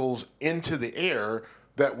chemicals into the air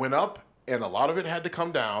that went up, and a lot of it had to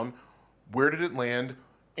come down. Where did it land?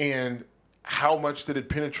 And how much did it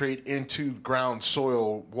penetrate into ground,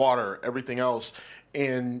 soil, water, everything else?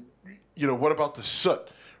 And what about the soot,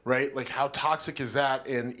 right? How toxic is that?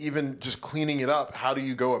 And even just cleaning it up, how do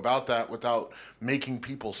you go about that without making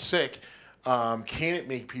people sick? Can it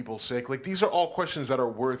make people sick? These are all questions that are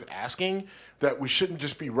worth asking, that we shouldn't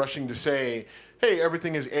just be rushing to say, hey,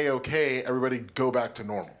 everything is A-okay, everybody go back to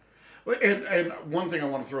normal. And one thing I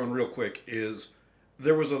want to throw in real quick is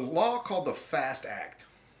there was a law called the FAST Act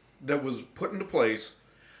that was put into place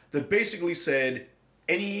that basically said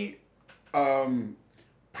any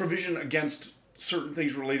provision against certain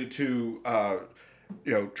things related to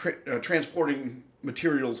transporting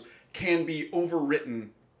materials can be overwritten.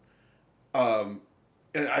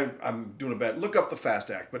 And I'm doing a bad. Look up the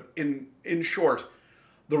FAST Act, but in short,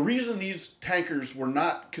 the reason these tankers were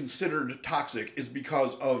not considered toxic is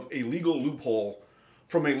because of a legal loophole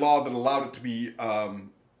from a law that allowed it to be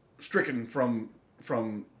stricken from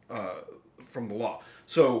the law.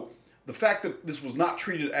 So the fact that this was not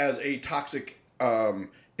treated as a toxic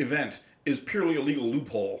event is purely a legal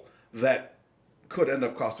loophole that could end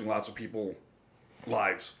up costing lots of people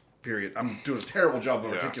lives, period. I'm doing a terrible job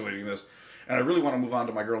of articulating this, and I really want to move on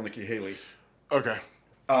to my girl, Nikki Haley. Okay.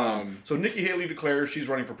 So Nikki Haley declares she's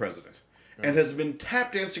running for president and has been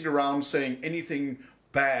tap dancing around saying anything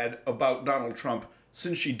bad about Donald Trump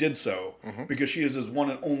since she did so, because she is his one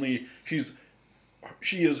and only,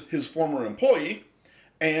 she is his former employee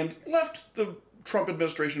and left the Trump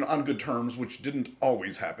administration on good terms, which didn't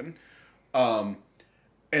always happen. And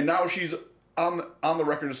now she's on the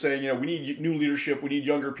record as saying, we need new leadership, we need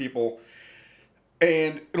younger people.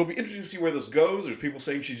 And it'll be interesting to see where this goes. There's people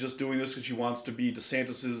saying she's just doing this because she wants to be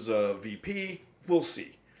DeSantis's VP. We'll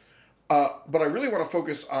see. But I really want to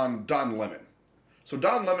focus on Don Lemon. So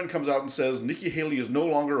Don Lemon comes out and says Nikki Haley is no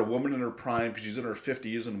longer a woman in her prime because she's in her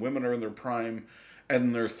 50s, and women are in their prime and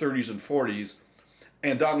in their 30s and 40s.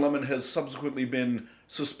 And Don Lemon has subsequently been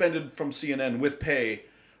suspended from CNN with pay.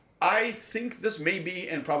 I think this may be,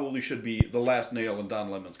 and probably should be, the last nail in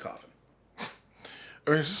Don Lemon's coffin.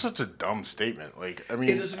 I mean, it's just such a dumb statement. Like, I mean,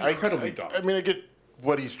 It is incredibly dumb. I mean, I get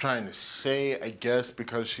what he's trying to say, I guess,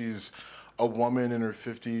 because she's a woman in her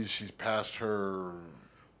 50s. She's past her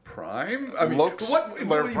Prime? I mean, looks. what does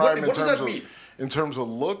that mean? In terms of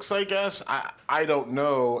looks, I guess. I don't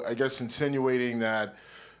know. I guess insinuating that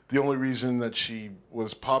the only reason that she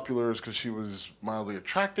was popular is because she was mildly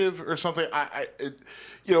attractive or something.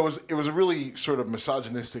 It was a really sort of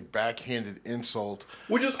misogynistic, backhanded insult.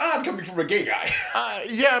 Which is odd coming from a gay guy.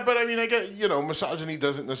 Yeah, but I mean, I get, misogyny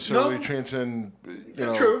doesn't necessarily transcend,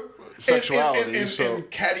 True. sexuality. And so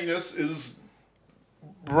cattiness is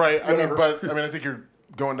right. whatever. I think you're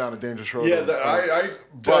going down a dangerous road. Yeah,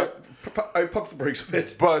 I pumped the brakes a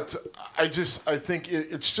bit. But I think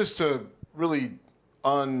it's just a really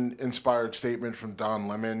uninspired statement from Don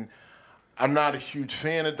Lemon. I'm not a huge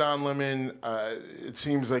fan of Don Lemon. It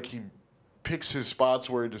seems like he picks his spots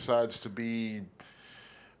where he decides to be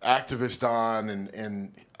activist Don,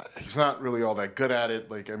 and he's not really all that good at it.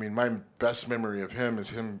 Like, I mean, my best memory of him is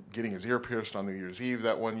him getting his ear pierced on New Year's Eve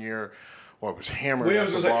that one year. Well, it was hammered at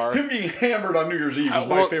the bar. Him being hammered on New Year's Eve is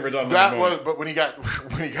my favorite Don Lemon moment. But when he got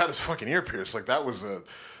his fucking ear pierced, like that was the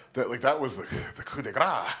coup de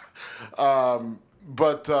grace.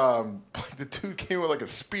 But the dude came with like a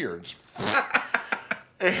spear,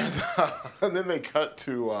 and then they cut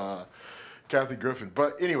to Kathy Griffin.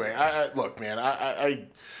 But anyway, look, man, I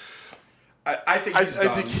think he's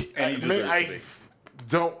done, and he deserves to be.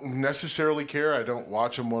 Don't necessarily care. I don't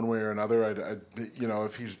watch him one way or another.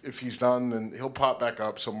 If he's done, then he'll pop back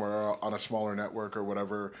up somewhere on a smaller network or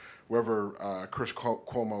whatever, wherever Chris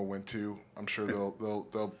Cuomo went to. I'm sure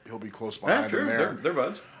he'll be close behind him there. They're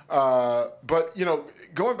buds. But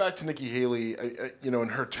going back to Nikki Haley,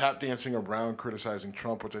 and her tap dancing around criticizing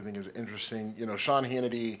Trump, which I think is interesting. Sean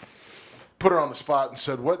Hannity put her on the spot and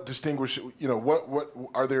said, "What what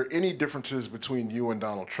are there any differences between you and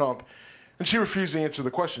Donald Trump?" And she refused to answer the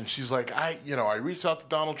question. She's like, I reached out to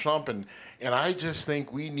Donald Trump, and I just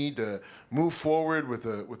think we need to move forward with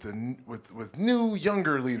new,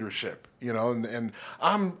 younger leadership. And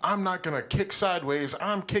I'm not gonna kick sideways.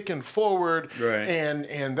 I'm kicking forward, right.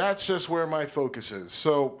 And that's just where my focus is.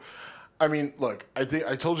 So, I mean, look, I think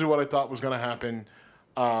I told you what I thought was gonna happen.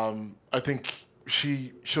 I think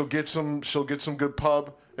she'll get some good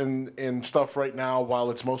pub and stuff right now while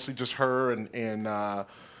it's mostly just her and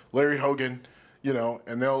Larry Hogan,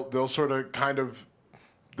 and they'll sort of kind of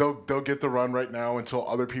they'll get the run right now until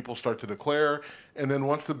other people start to declare, and then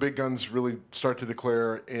once the big guns really start to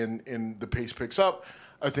declare and the pace picks up,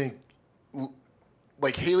 I think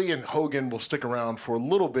like Haley and Hogan will stick around for a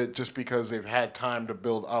little bit just because they've had time to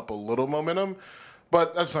build up a little momentum,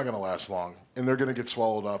 but that's not going to last long, and they're going to get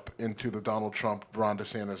swallowed up into the Donald Trump, Ron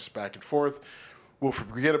DeSantis back and forth. We'll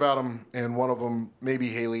forget about them, and one of them, maybe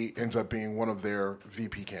Haley, ends up being one of their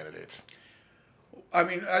VP candidates. I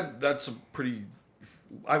mean, I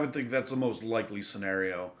would think that's the most likely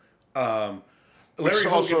scenario.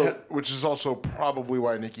 Which is also probably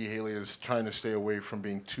why Nikki Haley is trying to stay away from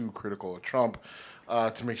being too critical of Trump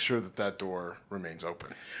to make sure that door remains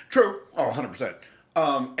open. True. 100%.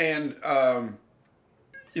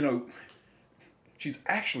 She's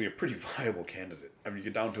actually a pretty viable candidate. I mean, you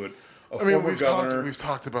get down to it. We've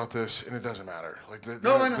talked about this, and it doesn't matter. Like they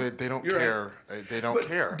don't You're care. Right. They don't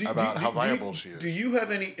care about how viable she is. Do you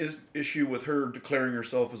have any issue with her declaring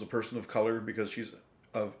herself as a person of color because she's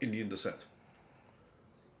of Indian descent?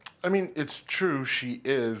 I mean, it's true. She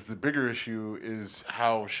is. The bigger issue is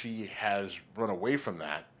how she has run away from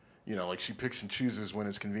that. Like she picks and chooses when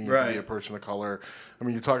it's convenient to be a person of color. I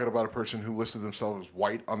mean, you're talking about a person who listed themselves as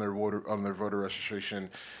white on their voter registration.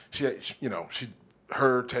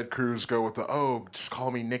 Her, Ted Cruz go with just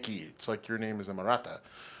call me Nikki. It's like your name is a Maratha.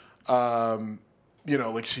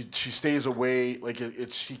 Like she stays away. Like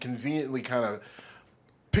she conveniently kind of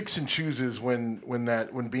picks and chooses when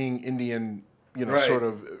being Indian, sort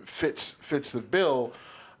of fits the bill.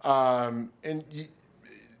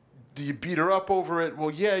 Do you beat her up over it?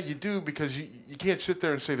 Well, yeah, you do, because you can't sit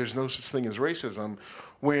there and say there's no such thing as racism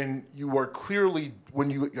when you have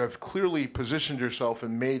clearly positioned yourself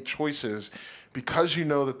and made choices because you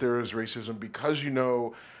know that there is racism, because you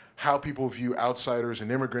know how people view outsiders and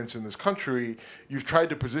immigrants in this country. You've tried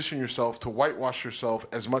to position yourself to whitewash yourself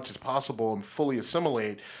as much as possible and fully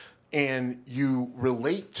assimilate, and you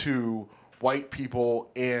relate to white people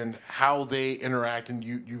and how they interact, and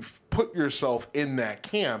you've put yourself in that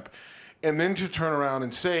camp, And then to turn around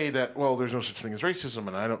and say that, well, there's no such thing as racism,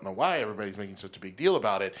 and I don't know why everybody's making such a big deal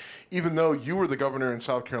about it, even though you were the governor in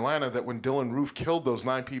South Carolina that when Dylan Roof killed those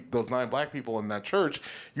nine black people in that church,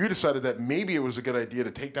 you decided that maybe it was a good idea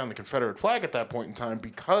to take down the Confederate flag at that point in time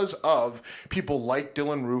because of people like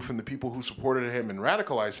Dylan Roof and the people who supported him and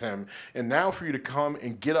radicalized him. And now for you to come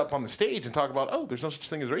and get up on the stage and talk about, oh, there's no such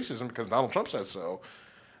thing as racism because Donald Trump says so,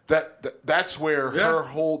 that's where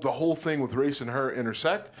the whole thing with race and her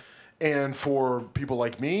intersect. And for people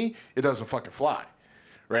like me, it doesn't fucking fly,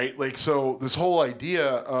 right? Like, so this whole idea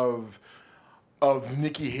of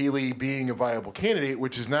Nikki Haley being a viable candidate,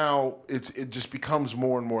 which is now, it just becomes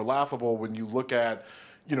more and more laughable when you look at,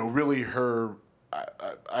 really her,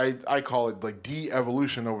 I call it like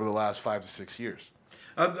de-evolution over the last 5 to 6 years.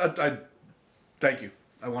 I thank you.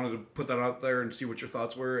 I wanted to put that out there and see what your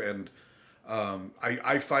thoughts were. And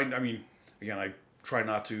I find, again, I try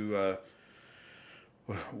not to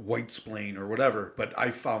white-splain or whatever, but I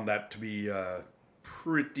found that to be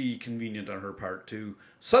pretty convenient on her part to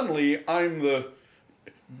suddenly I'm the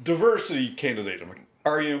diversity candidate. I'm like,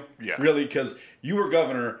 are you? Yeah. Really? Because you were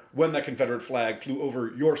governor when that Confederate flag flew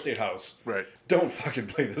over your state house. Right. Don't fucking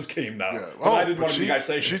play this game now. Yeah. Well, I didn't want to be the guy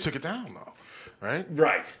saying she took it down, though, right?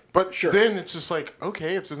 Right. But sure. Then it's just like,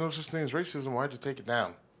 okay, if there's no such thing as racism, why'd you take it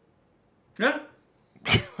down? Yeah.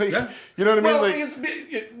 Yeah. You know what I mean? Well, Like,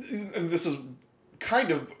 and this is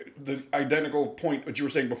kind of the identical point that you were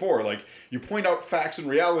saying before. Like, you point out facts and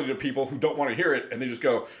reality to people who don't want to hear it, and they just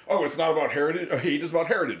go, oh, it's not about heritage. Hate is about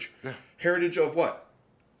heritage. Yeah. Heritage of what?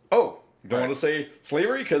 Oh, you don't want to say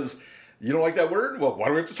slavery because you don't like that word? Well, why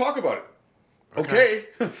do we have to talk about it? Okay.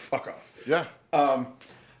 Fuck off. Yeah. All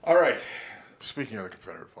right. Speaking of the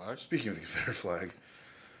Confederate flag,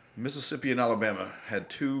 Mississippi and Alabama had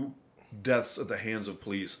 2 deaths at the hands of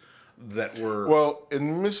police that were... Well,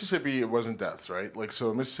 in Mississippi, it wasn't deaths, right? Like,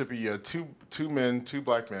 so in Mississippi, you had two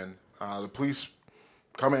black men. The police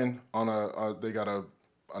come in on they got a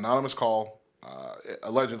anonymous call,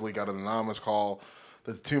 allegedly got an anonymous call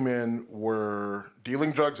that the 2 men were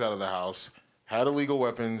dealing drugs out of the house, had illegal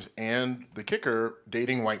weapons, and the kicker,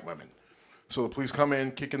 dating white women. So the police come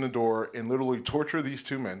in, kick in the door, and literally torture these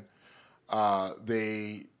 2 men.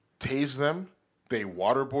 They tased them. They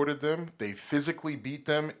waterboarded them. They physically beat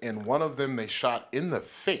them, and one of them they shot in the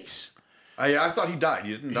face. I thought he died.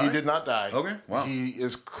 He didn't die? He did not die. Okay, wow. He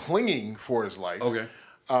is clinging for his life. Okay.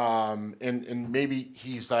 And maybe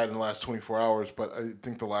he's died in the last 24 hours, but I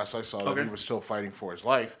think the last I saw that he was still fighting for his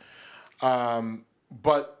life.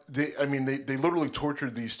 But they literally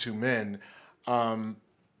tortured these 2 men.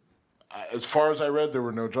 As far as I read, there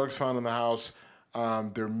were no drugs found in the house.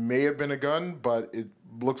 There may have been a gun, but it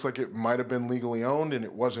looks like it might have been legally owned, and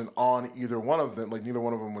it wasn't on either one of them. Like, neither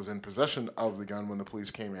one of them was in possession of the gun when the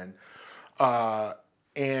police came in.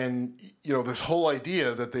 And this whole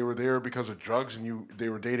idea that they were there because of drugs and they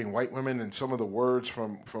were dating white women, and some of the words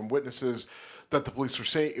from witnesses that the police were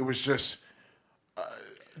saying, it was just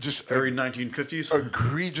very 1950s,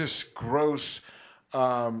 egregious, gross,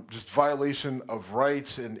 just violation of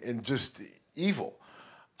rights and just evil.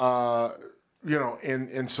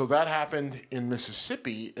 And so that happened in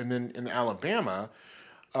Mississippi, and then in Alabama,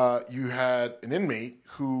 you had an inmate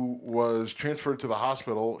who was transferred to the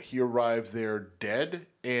hospital. He arrived there dead,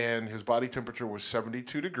 and his body temperature was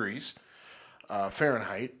 72 degrees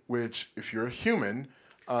Fahrenheit, which, if you're a human,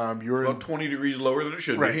 you're about 20 degrees lower than it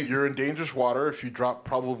should be. Right, you're in dangerous water if you drop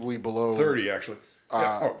probably below 30, actually.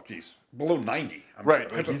 Below 90.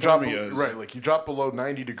 Like you drop below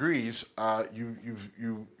 90 degrees,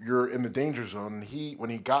 you're in the danger zone. And when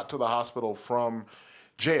he got to the hospital from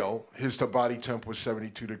jail, his body temp was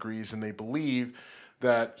 72 degrees, and they believe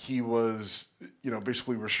that he was,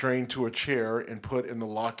 basically restrained to a chair and put in the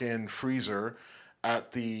lock-in freezer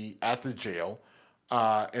at the jail,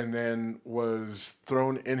 and then was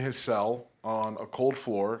thrown in his cell on a cold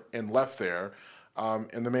floor and left there,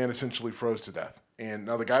 and the man essentially froze to death. And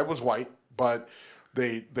now the guy was white, but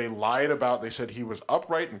they lied about. They said he was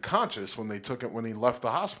upright and conscious when he left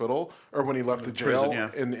the hospital or when he left the jail,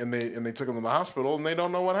 prison, and they took him to the hospital, and they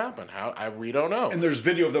don't know what happened. We don't know. And there's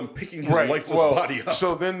video of them picking his lifeless body up.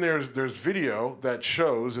 So then there's video that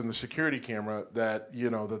shows in the security camera that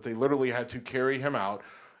that they literally had to carry him out.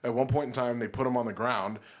 At one point in time, they put him on the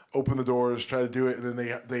ground, open the doors, try to do it, and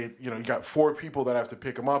then they you got 4 people that have to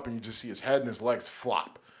pick him up, and you just see his head and his legs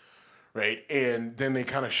flop. Right, and then they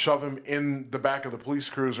kind of shove him in the back of the police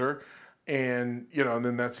cruiser, and and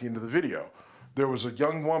then that's the end of the video. There was a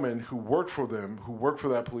young woman who worked for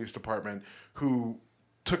that police department, who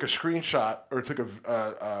took a screenshot or took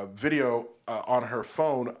a video on her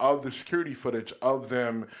phone of the security footage of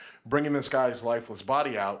them bringing this guy's lifeless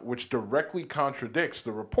body out, which directly contradicts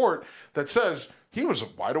the report that says he was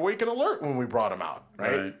wide awake and alert when we brought him out,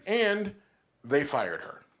 right? And they fired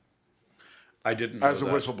her. I didn't know as a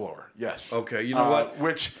that. whistleblower. Yes. Okay. You know what?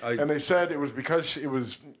 And they said it was because it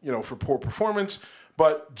was for poor performance,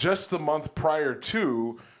 but just the month prior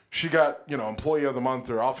to, she got Employee of the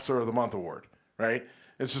Month or Officer of the Month award, right?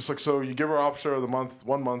 It's just like, so you give her Officer of the Month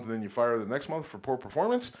 1 month and then you fire her the next month for poor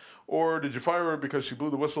performance, or did you fire her because she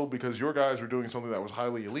blew the whistle because your guys were doing something that was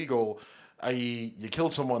highly illegal, i.e., you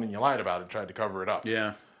killed someone and you lied about it and tried to cover it up?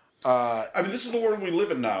 Yeah. I mean, this is the world we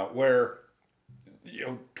live in now, where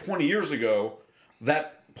 20 years ago,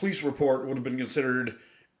 that police report would have been considered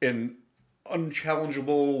an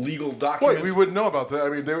unchallengeable legal document. Wait, we wouldn't know about that. I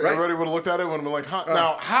mean, everybody would have looked at it and would have been like, huh.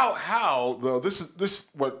 Now, how though? This is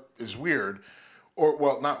what is weird, or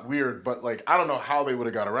well, not weird, but like I don't know how they would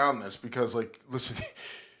have got around this because, like, listen,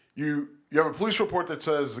 you have a police report that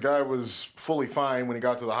says the guy was fully fine when he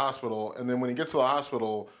got to the hospital, and then when he gets to the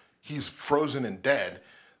hospital, he's frozen and dead.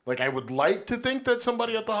 Like, I would like to think that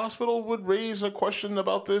somebody at the hospital would raise a question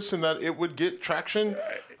about this and that it would get traction.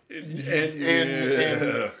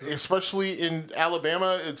 And especially in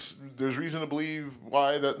Alabama, there's reason to believe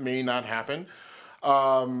why that may not happen.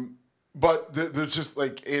 But there's just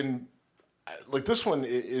like this one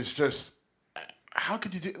is just, how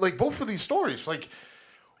could you do, like, both of these stories, like,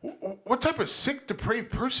 what type of sick, depraved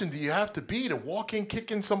person do you have to be to walk in,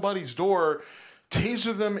 kick in somebody's door,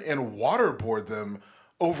 taser them, and waterboard them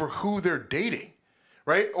over who they're dating,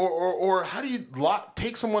 right? Or how do you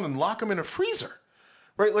take someone and lock them in a freezer,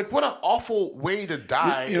 right? Like, what an awful way to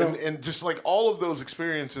die. And just like all of those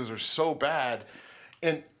experiences are so bad.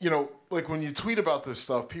 And, like when you tweet about this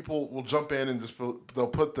stuff, people will jump in and they'll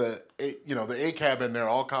put the ACAB in there,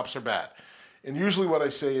 all cops are bad. And usually what I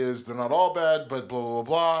say is they're not all bad, but blah, blah,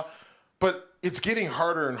 blah. But it's getting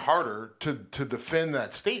harder and harder to defend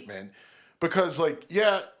that statement because, like,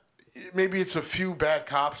 yeah, maybe it's a few bad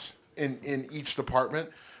cops in each department,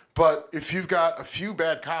 but if you've got a few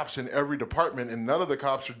bad cops in every department and none of the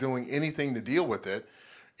cops are doing anything to deal with it,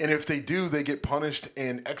 and if they do, they get punished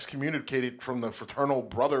and excommunicated from the fraternal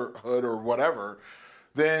brotherhood or whatever,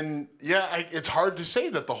 then, yeah, it's hard to say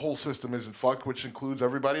that the whole system isn't fucked, which includes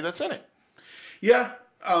everybody that's in it. Yeah.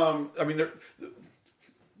 I mean,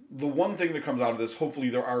 the one thing that comes out of this, hopefully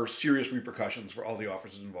there are serious repercussions for all the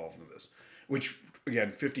officers involved in this, which,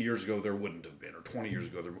 again, 50 years ago there wouldn't have been, or 20 years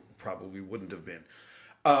ago there probably wouldn't have been.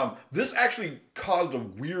 This actually caused a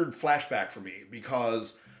weird flashback for me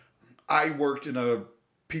because I worked in a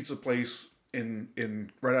pizza place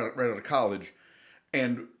in right out of college,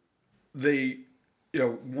 and they,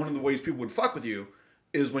 one of the ways people would fuck with you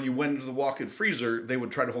is when you went into the walk-in freezer, they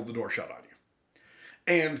would try to hold the door shut on you.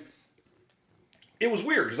 And it was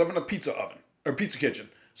weird because I'm in a pizza oven, or pizza kitchen,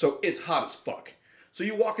 so it's hot as fuck. So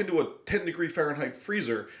you walk into a 10-degree Fahrenheit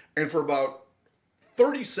freezer, and for about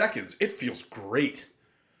 30 seconds, it feels great.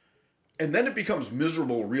 And then it becomes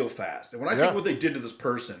miserable real fast. And when I think what they did to this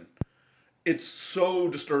person, it's so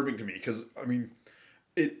disturbing to me because, I mean,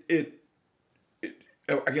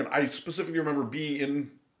 again, I specifically remember being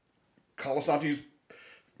in Colasanti's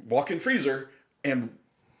walk-in freezer, and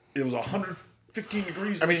it was 115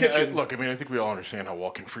 degrees in the kitchen. I think we all understand how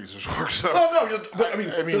walk-in freezers work. So.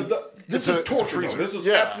 This is torture. This is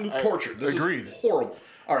absolute torture. This agreed. is horrible.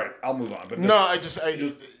 All right, I'll move on. But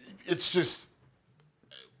it's just,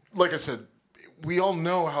 like I said, we all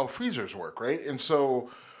know how freezers work, right? And so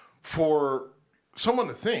for someone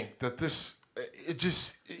to think that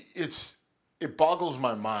it boggles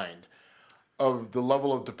my mind of the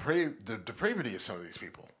level of the depravity of some of these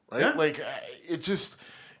people, right? Yeah. Like, it just,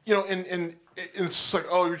 and it's just like,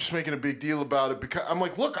 oh, you're just making a big deal about it. Because I'm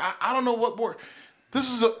like, look, I don't know what more.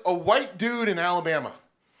 This is a white dude in Alabama,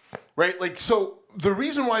 right? Like, so the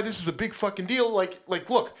reason why this is a big fucking deal, like,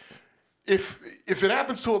 look, if it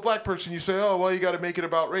happens to a black person, you say, oh, well, you got to make it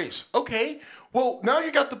about race. Okay, well, now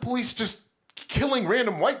you got the police just killing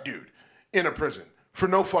random white dude in a prison for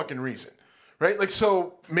no fucking reason, right? Like,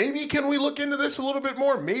 so maybe can we look into this a little bit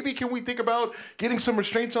more? Maybe can we think about getting some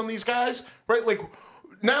restraints on these guys, right? Like,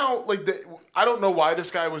 now, like, I don't know why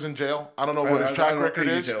this guy was in jail. I don't know what his track record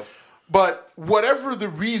is. Details. But whatever the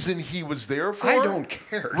reason he was there for, I don't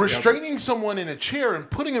care. Restraining someone in a chair and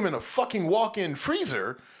putting him in a fucking walk-in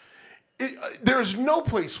freezer, there's no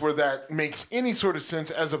place where that makes any sort of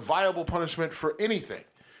sense as a viable punishment for anything,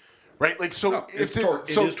 right? Like, so no, it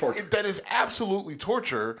is torture. That is absolutely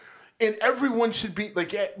torture, and everyone should be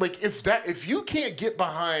like if you can't get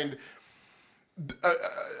behind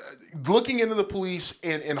looking into the police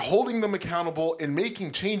and holding them accountable and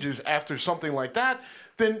making changes after something like that,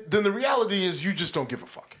 then the reality is you just don't give a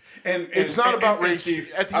fuck. And it's not about race.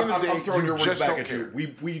 Steve, at the end of the day, I'm throwing your words back at care.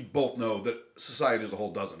 you. We both know that society as a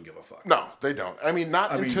whole doesn't give a fuck. No, they don't. I mean,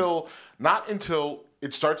 not until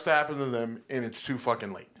it starts to happen to them and it's too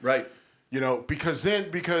fucking late. Right. Because who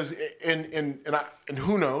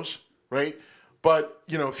knows, right? But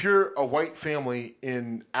if you're a white family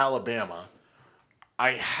in Alabama,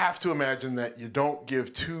 I have to imagine that you don't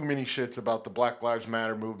give too many shits about the Black Lives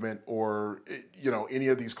Matter movement or any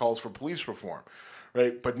of these calls for police reform,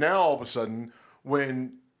 right? But now all of a sudden,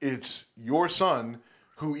 when it's your son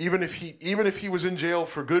who even if he was in jail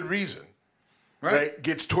for good reason, right,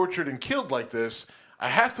 gets tortured and killed like this, I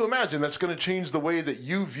have to imagine that's going to change the way that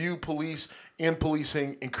you view police and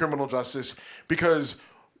policing and criminal justice, because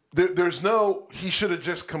there's no he should have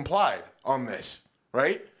just complied on this,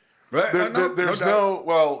 right? Right. There's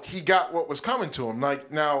no he got what was coming to him. Like,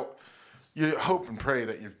 now, you hope and pray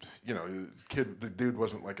that the dude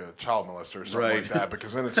wasn't like a child molester or something like that,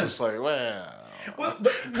 because then it's just like, Well, I'm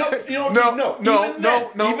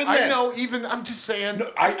just saying. No,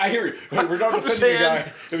 I hear you. We're not defending the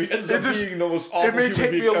guy if he ends up being the most awful. It may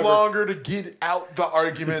take me longer to get out the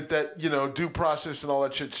argument that due process and all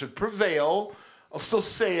that shit should prevail. I'll still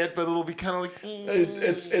say it, but it'll be kind of like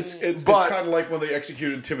it's kind of like when they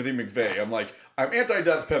executed Timothy McVeigh. I'm like, I'm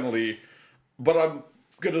anti-death penalty, but I'm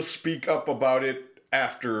gonna speak up about it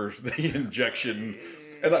after the injection.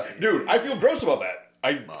 And dude, I feel gross about that.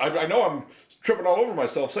 I know I'm tripping all over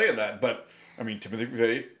myself saying that, but I mean, Timothy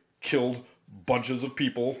McVeigh killed bunches of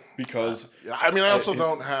people because. I also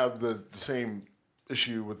don't have the same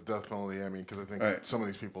issue with the death penalty. I mean, because I think some of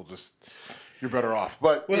these people just. You're better off.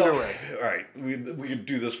 But either way. All right. We could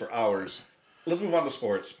do this for hours. Let's move on to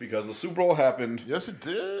sports, because the Super Bowl happened. Yes, it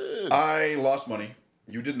did. I lost money.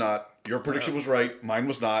 You did not. Your prediction was right. Mine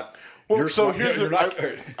was not. Well, here's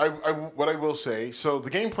what I will say. So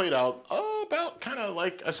the game played out about kind of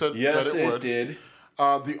like I said that it would. Did.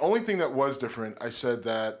 The only thing that was different, I said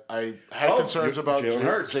that I had concerns about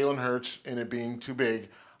Jalen Hurts and it being too big.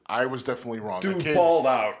 I was definitely wrong. Dude balled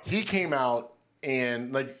out. He came out.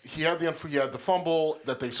 And he had the fumble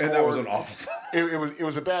that they scored. And that was an awful fumble. It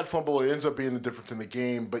was a bad fumble. It ends up being the difference in the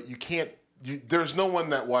game. But you can't. There's no one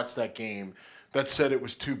that watched that game that said it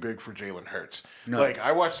was too big for Jalen Hurts. No.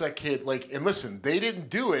 I watched that kid. And listen, they didn't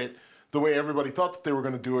do it the way everybody thought that they were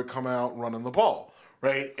going to do it. Come out running the ball,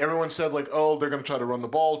 right? Everyone said they're going to try to run the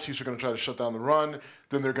ball. Chiefs are going to try to shut down the run.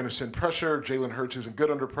 Then they're going to send pressure. Jalen Hurts isn't good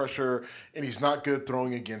under pressure, and he's not good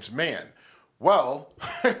throwing against man. Well.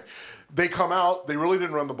 They come out, they really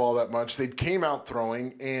didn't run the ball that much. They came out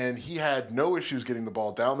throwing, and he had no issues getting the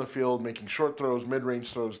ball down the field, making short throws,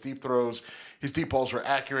 mid-range throws, deep throws. His deep balls were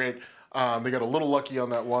accurate. They got a little lucky on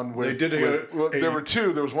that one. There were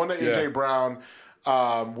two. There was one to A.J. Brown,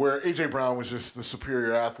 where A.J. Brown was just the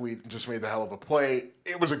superior athlete and just made the hell of a play.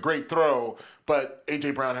 It was a great throw, but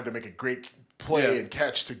A.J. Brown had to make a great play and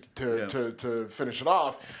catch to finish it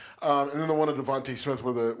off. And then the one of Devontae Smith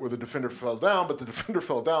where the defender fell down, but the defender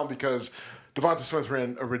fell down because Devontae Smith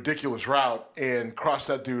ran a ridiculous route and crossed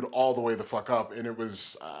that dude all the way the fuck up. And it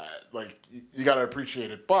was you got to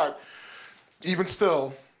appreciate it. But even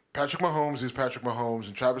still, Patrick Mahomes is Patrick Mahomes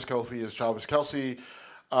and Travis Kelce is Travis Kelce.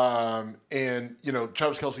 And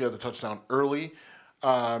Travis Kelce had the touchdown early.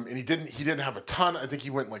 And he didn't have a ton. I think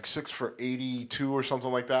he went 6 for 82 or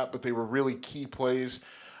something like that, but they were really key plays.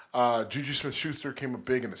 Juju Smith-Schuster came up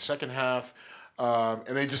big in the second half,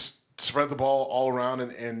 and they just spread the ball all around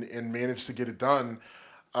and managed to get it done.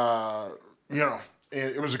 And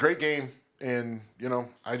it was a great game, and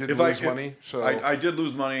I didn't lose money. So I did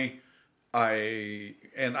lose money. I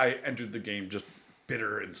entered the game just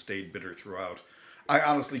bitter and stayed bitter throughout. I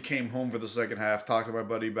honestly came home for the second half, talked to my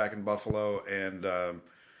buddy back in Buffalo, and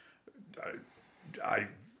I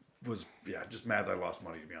was just mad that I lost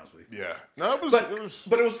money, to be honest with you. Yeah, no, it was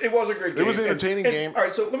a great game. It was an entertaining game. All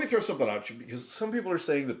right, so let me throw something at you, because some people are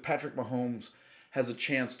saying that Patrick Mahomes has a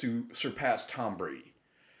chance to surpass Tom Brady.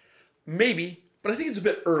 Maybe, but I think it's a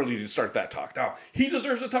bit early to start that talk. Now, he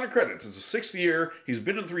deserves a ton of credit. It's his 6th year. He's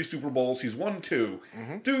been in 3 Super Bowls. He's won 2.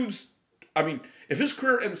 Mm-hmm. Dude's, if his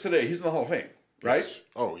career ends today, he's in the Hall of Fame, right? Yes.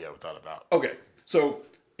 Oh yeah, without a doubt. Okay, so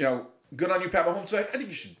good on you, Pat Mahomes. I think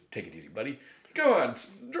you should take it easy, buddy. Go on,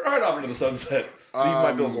 right off into the sunset. Leave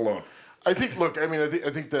my Bills alone. I think. Look, I mean, I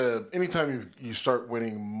think anytime you start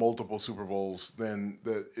winning multiple Super Bowls, then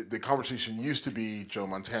the conversation used to be Joe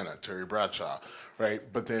Montana, Terry Bradshaw, right?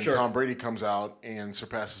 But then Tom Brady comes out and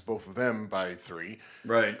surpasses both of them by 3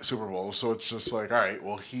 Super Bowls. So it's just like, all right,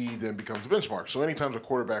 well, he then becomes a benchmark. So anytime a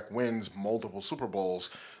quarterback wins multiple Super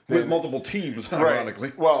Bowls with multiple teams, ironically,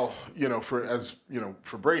 right, well,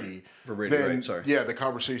 for Brady, then, right? Sorry, yeah, the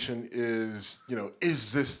conversation is,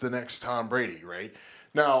 is this the next Tom Brady, right?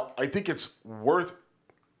 Now, I think it's worth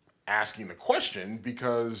asking the question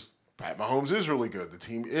because Pat Mahomes is really good. The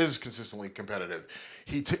team is consistently competitive.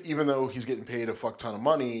 Even though he's getting paid a fuck ton of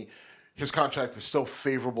money, his contract is still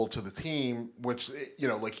favorable to the team, which,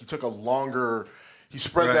 like he took he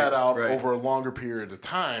spread that out over a longer period of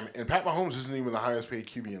time. And Pat Mahomes isn't even the highest paid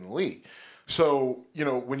QB in the league. So,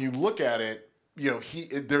 when you look at it,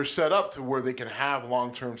 they're set up to where they can have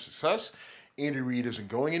long-term success. Andy Reid isn't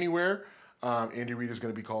going anywhere. Andy Reid is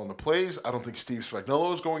going to be calling the plays. I don't think Steve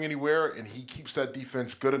Spagnuolo is going anywhere, and he keeps that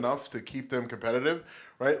defense good enough to keep them competitive,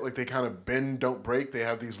 right? Like they kind of bend, don't break. They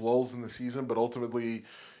have these lulls in the season, but ultimately,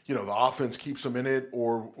 the offense keeps them in it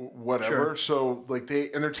or whatever. Sure. So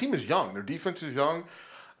their team is young. Their defense is young.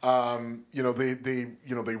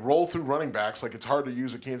 They roll through running backs. Like it's hard to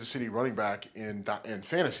use a Kansas City running back in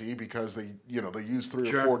fantasy because they use 3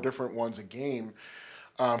 or 4 different ones a game.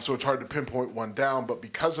 So it's hard to pinpoint one down, but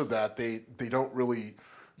because of that, they don't really,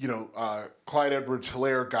 Clyde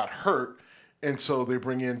Edwards-Helaire got hurt, and so they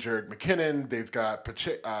bring in Jerick McKinnon. They've got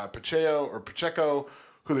Pacheco,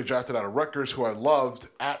 who they drafted out of Rutgers, who I loved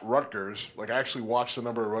at Rutgers. Like I actually watched a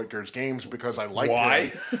number of Rutgers games because I liked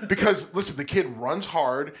him. Because listen, the kid runs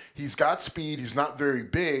hard. He's got speed. He's not very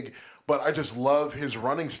big. But I just love his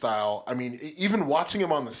running style. I mean, even watching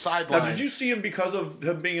him on the sideline. Now, did you see him because of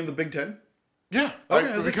him being in the Big Ten? Yeah,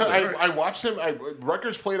 I watched him.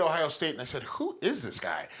 Rutgers played Ohio State, and I said, "Who is this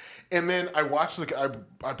guy?" And then I watched I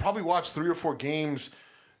probably watched 3 or 4 games,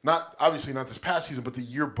 obviously not this past season, but the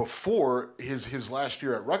year before his last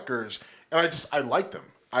year at Rutgers, and I liked him.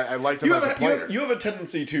 I liked him as a player. You have a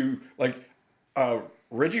tendency to like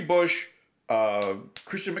Reggie Bush,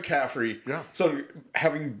 Christian McCaffrey. Yeah. So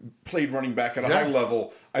having played running back at a high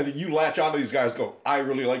level, I think you latch onto these guys. Go, I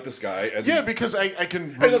really like this guy. And because I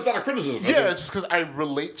can. And that's not a criticism. Yeah, it's just because I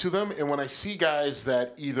relate to them, and when I see guys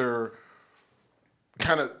that either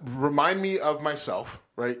kind of remind me of myself,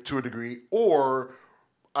 right, to a degree, or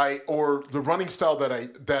the running style that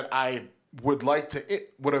I would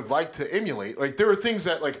have liked to emulate. Like there are things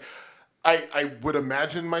that like. I would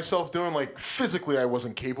imagine myself doing, like physically I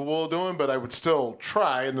wasn't capable of doing, but I would still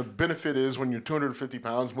try. And the benefit is when you're 250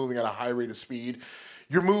 pounds moving at a high rate of speed,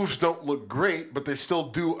 your moves don't look great, but they still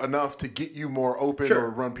do enough to get you more open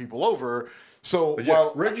or run people over. So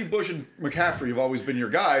while Reggie Bush and McCaffrey have always been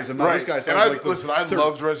your guys, and now this guy sounds I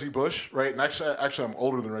loved Reggie Bush, right? And actually I'm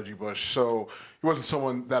older than Reggie Bush, so he wasn't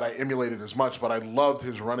someone that I emulated as much, but I loved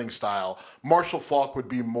his running style. Marshall Faulk would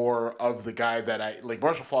be more of the guy that I like.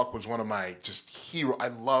 Marshall Faulk was one of my hero. I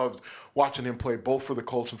loved watching him play both for the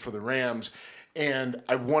Colts and for the Rams, and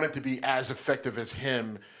I wanted to be as effective as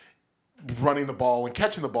him running the ball and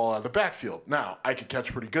catching the ball out of the backfield. Now, I could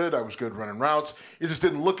catch pretty good. I was good running routes. It just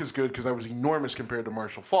didn't look as good because I was enormous compared to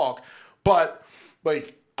Marshall Faulk. But,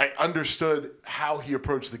 I understood how he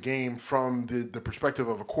approached the game from the perspective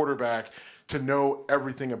of a quarterback to know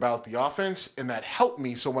everything about the offense, and that helped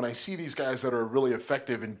me. So when I see these guys that are really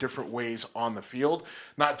effective in different ways on the field,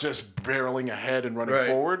 not just barreling ahead and running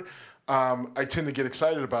forward, I tend to get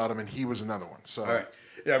excited about them, and he was another one. So. All right.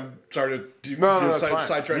 Yeah, I'm sorry to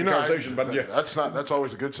sidetrack the conversation, but that's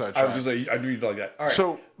always a good sidetrack. I was going to say, I knew you'd like that. All right.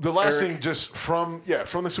 So the last thing, just from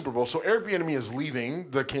the Super Bowl. So Eric Bieniemy is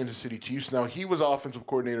leaving the Kansas City Chiefs. Now he was offensive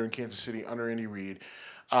coordinator in Kansas City under Andy Reid,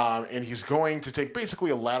 and he's going to take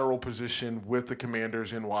basically a lateral position with the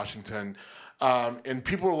Commanders in Washington. And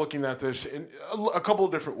people are looking at this in a couple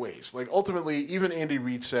of different ways. Like ultimately, even Andy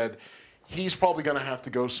Reid said he's probably going to have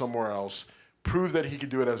to go somewhere else. Prove that he could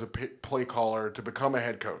do it as a play caller to become a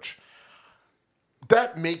head coach.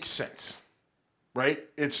 That makes sense, right?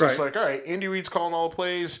 It's just like, all right, Andy Reid's calling all the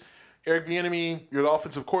plays. Eric Bieniemy, you're the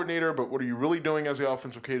offensive coordinator, but what are you really doing as the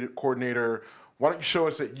offensive coordinator? Why don't you show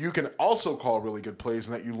us that you can also call really good plays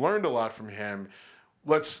and that you learned a lot from him?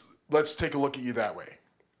 Let's take a look at you that way.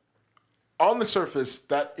 On the surface,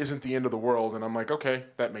 that isn't the end of the world, and I'm like, okay,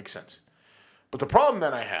 that makes sense. But the problem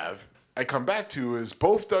that I come back to is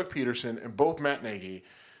both Doug Peterson and both Matt Nagy,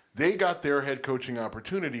 they got their head coaching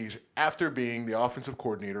opportunities after being the offensive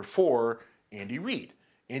coordinator for Andy Reid.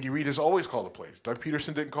 Andy Reid has always called the plays. Doug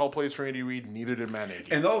Peterson didn't call plays for Andy Reid, neither did Matt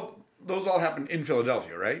Nagy. And those all happened in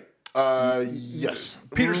Philadelphia, right? Yes.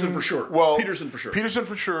 Peterson for sure. Well, Peterson for sure. Peterson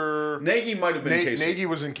for sure. Nagy might have been KC. Nagy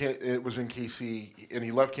was in KC, and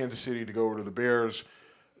he left Kansas City to go over to the Bears.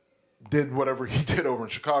 Did whatever he did over in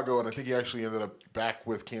Chicago, and I think he actually ended up back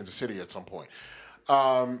with Kansas City at some point.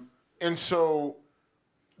 And so,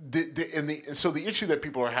 the issue that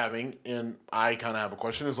people are having, and I kind of have a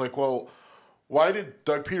question, is like, well, why did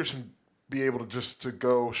Doug Peterson be able to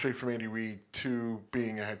go straight from Andy Reid to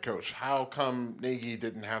being a head coach? How come Nagy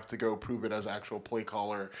didn't have to go prove it as actual play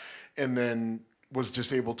caller, and then was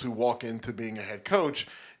just able to walk into being a head coach?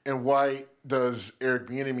 And why does Eric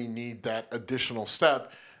Bieniemy need that additional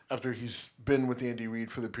step after he's been with Andy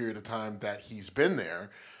Reid for the period of time that he's been there?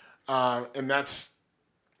 And that's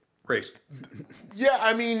race. Yeah,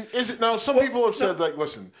 I mean, is it now? Some people have said, like,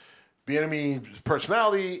 listen, Bieniemy's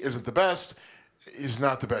personality isn't the best. Is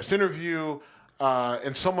not the best interview.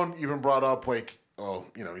 And someone even brought up, like, oh,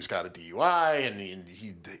 you know, he's got a DUI and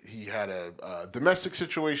he had a domestic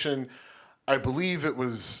situation. I believe it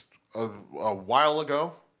was a while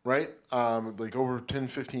ago, right? Like over 10,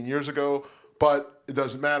 15 years ago. But it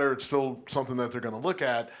doesn't matter. It's still something that they're going to look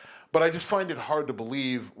at. But I just find it hard to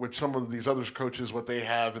believe with some of these other coaches, what they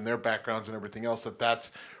have and their backgrounds and everything else, that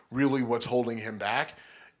that's really what's holding him back.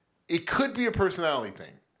 It could be a personality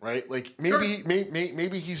thing, right? Like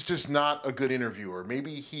maybe he's just not a good interviewer.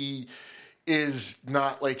 Maybe he is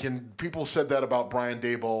not like, and people said that about Brian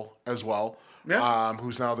Daboll as well,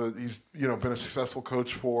 who's now he's been a successful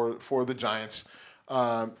coach for the Giants.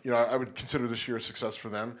 I would consider this year a success for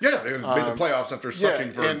them. Yeah, they made the playoffs after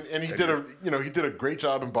sucking for. And he did a great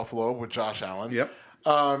job in Buffalo with Josh Allen. Yep.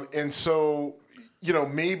 And so,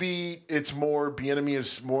 maybe it's more Bieniemy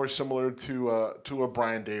is more similar to a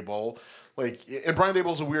Brian Daboll. Like, and Brian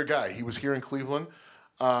Daboll's a weird guy. He was here in Cleveland.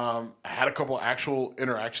 I had a couple actual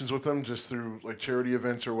interactions with him just through like charity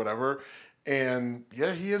events or whatever. And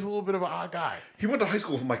yeah, he is a little bit of an odd guy. He went to high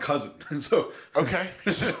school with my cousin, so okay,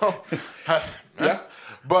 so yeah.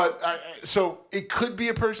 But so it could be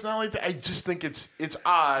a personality. I just think it's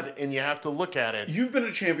odd, and you have to look at it. You've been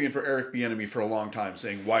a champion for Eric Bieniemy for a long time,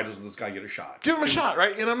 saying why doesn't this guy get a shot? Give him a shot,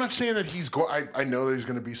 right? And I'm not saying that he's I know that he's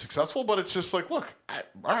going to be successful, but it's just like, look,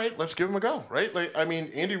 all right, let's give him a go, right? Like, I mean,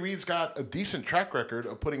 Andy Reid's got a decent track record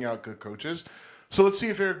of putting out good coaches, so let's see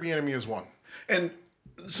if Eric Bieniemy is one. And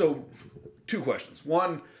so, two questions.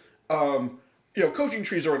 One, coaching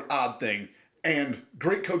trees are an odd thing, and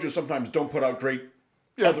great coaches sometimes don't put out great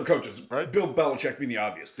other coaches. Right. Bill Belichick being the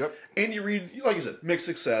obvious. Yep. Andy Reid, like you said, mixed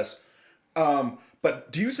success.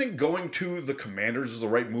 But do you think going to the Commanders is the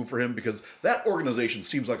right move for him? Because that organization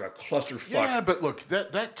seems like a clusterfuck. Yeah, but look,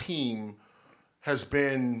 that team has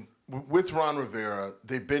been with Ron Rivera.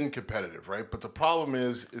 They've been competitive, right? But the problem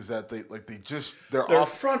is that their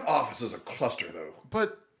front office is a cluster, though.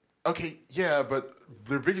 But okay, yeah, but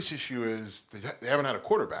their biggest issue is they haven't had a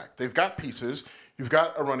quarterback. They've got pieces. You've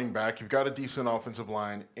got a running back. You've got a decent offensive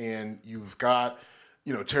line, and you've got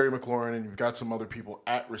Terry McLaurin, and you've got some other people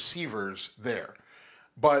at receivers there.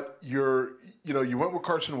 But you went with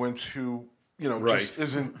Carson Wentz, who just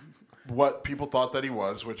isn't what people thought that he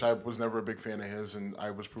was, which I was never a big fan of his, and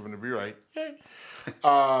I was proven to be right. Yay.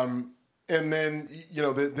 And then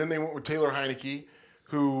then they went with Taylor Heinicke,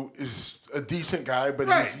 who is a decent guy, but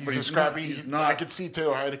he's scrappy. He's not. I could see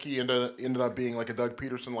Taylor Heinicke ended up being like a Doug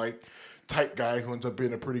Peterson-like type guy who ends up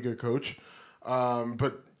being a pretty good coach,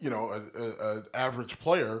 but an average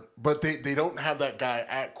player. But they don't have that guy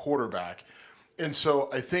at quarterback, and so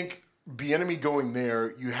I think Bieniemy going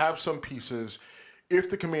there, you have some pieces. If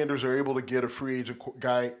the Commanders are able to get a free agent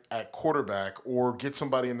guy at quarterback or get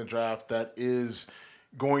somebody in the draft that is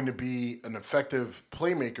going to be an effective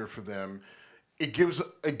playmaker for them, it gives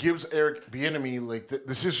Eric Bieniemy like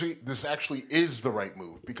this actually is the right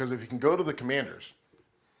move, because if he can go to the Commanders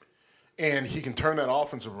and he can turn that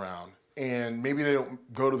offense around, and maybe they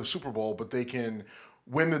don't go to the Super Bowl, but they can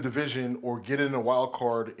win the division or get in a wild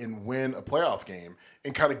card and win a playoff game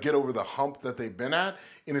and kind of get over the hump that they've been at,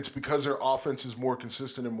 and it's because their offense is more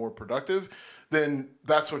consistent and more productive, then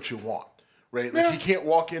that's what you want, right? Like, he can't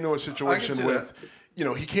walk into a situation with,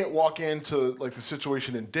 he can't walk into like the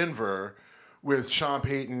situation in Denver with Sean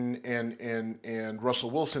Payton and Russell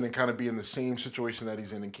Wilson and kind of be in the same situation that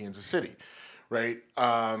he's in Kansas City, right?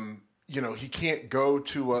 He can't go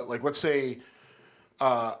to let's say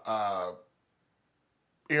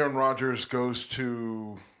Aaron Rodgers goes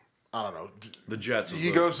to, I don't know, the Jets.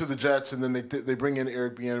 He goes to the Jets, and then they bring in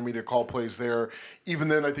Eric Bieniemy to call plays there. Even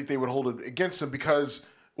then, I think they would hold it against him because,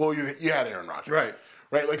 well, you had Aaron Rodgers, right?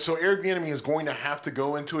 Like, so Eric Bieniemy is going to have to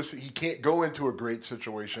go into he can't go into a great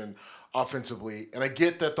situation offensively, and I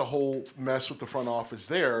get that the whole mess with the front office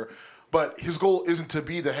there, But his goal isn't to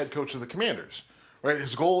be the head coach of the Commanders, right?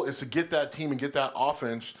 His goal is to get that team and get that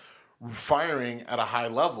offense firing at a high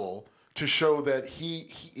level to show that he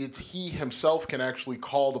himself can actually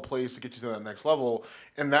call the plays to get you to that next level,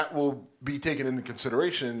 and that will be taken into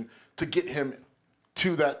consideration to get him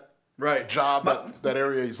to that job, that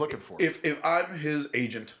area he's looking for. If I'm his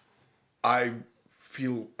agent, I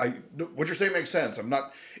feel what you're saying makes sense.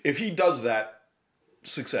 If he does that,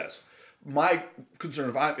 success. My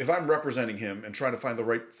concern, if I'm representing him and trying to find the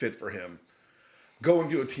right fit for him, going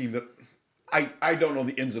to a team that I don't know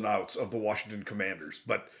the ins and outs of the Washington Commanders,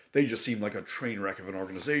 but they just seem like a train wreck of an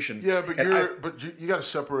organization. Yeah, but you got to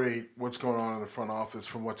separate what's going on in the front office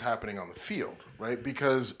from what's happening on the field, right?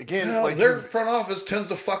 Because again, their front office tends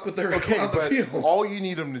to fuck with their on the field. All you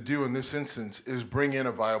need them to do in this instance is bring in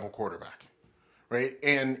a viable quarterback, right?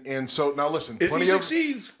 And so now listen, plenty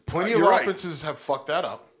of offenses have fucked that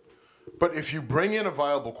up, but if you bring in a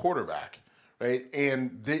viable quarterback. Right,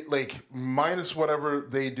 and they minus whatever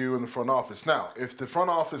they do in the front office. Now, if the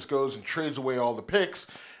front office goes and trades away all the picks,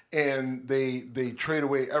 and they trade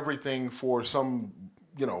away everything for some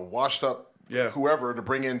washed up whoever to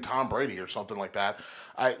bring in Tom Brady or something like that,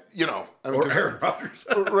 or Aaron Rodgers.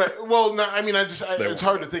 Right. Well, no, I mean, it's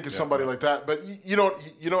hard to think of somebody like that, but you know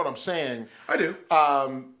what I'm saying. I do.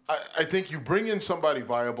 I think you bring in somebody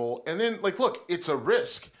viable, and then look, it's a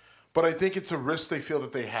risk. But I think it's a risk they feel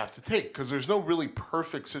that they have to take because there's no really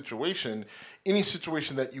perfect situation. Any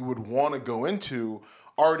situation that you would want to go into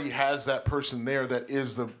already has that person there that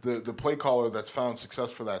is the play caller that's found success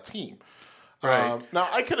for that team. Right. Now,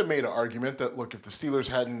 I could have made an argument that, look, if the Steelers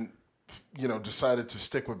hadn't decided to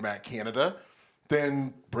stick with Matt Canada,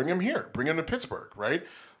 then bring him here. Bring him to Pittsburgh, right?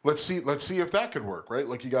 Let's see if that could work, right?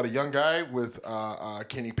 You got a young guy with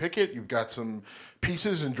Kenny Pickett. You've got some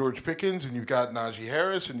pieces in George Pickens, and you've got Najee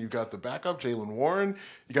Harris, and you've got the backup, Jaylen Warren.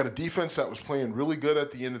 You got a defense that was playing really good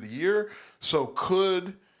at the end of the year. So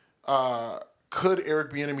could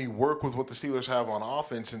Eric Bieniemy work with what the Steelers have on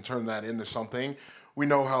offense and turn that into something? We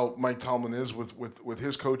know how Mike Tomlin is with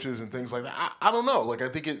his coaches and things like that. I don't know. I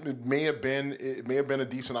think it may have been a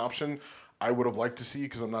decent option. I would have liked to see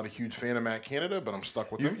because I'm not a huge fan of Matt Canada, but I'm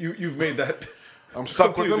stuck with him. You've made that. I'm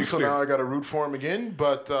stuck with him, so now I got to root for him again.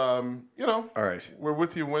 But all right, we're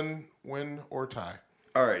with you, win or tie.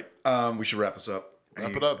 All right, we should wrap this up.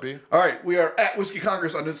 Wrap it up, B. All right, we are at Whiskey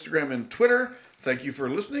Congress on Instagram and Twitter. Thank you for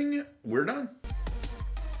listening. We're done.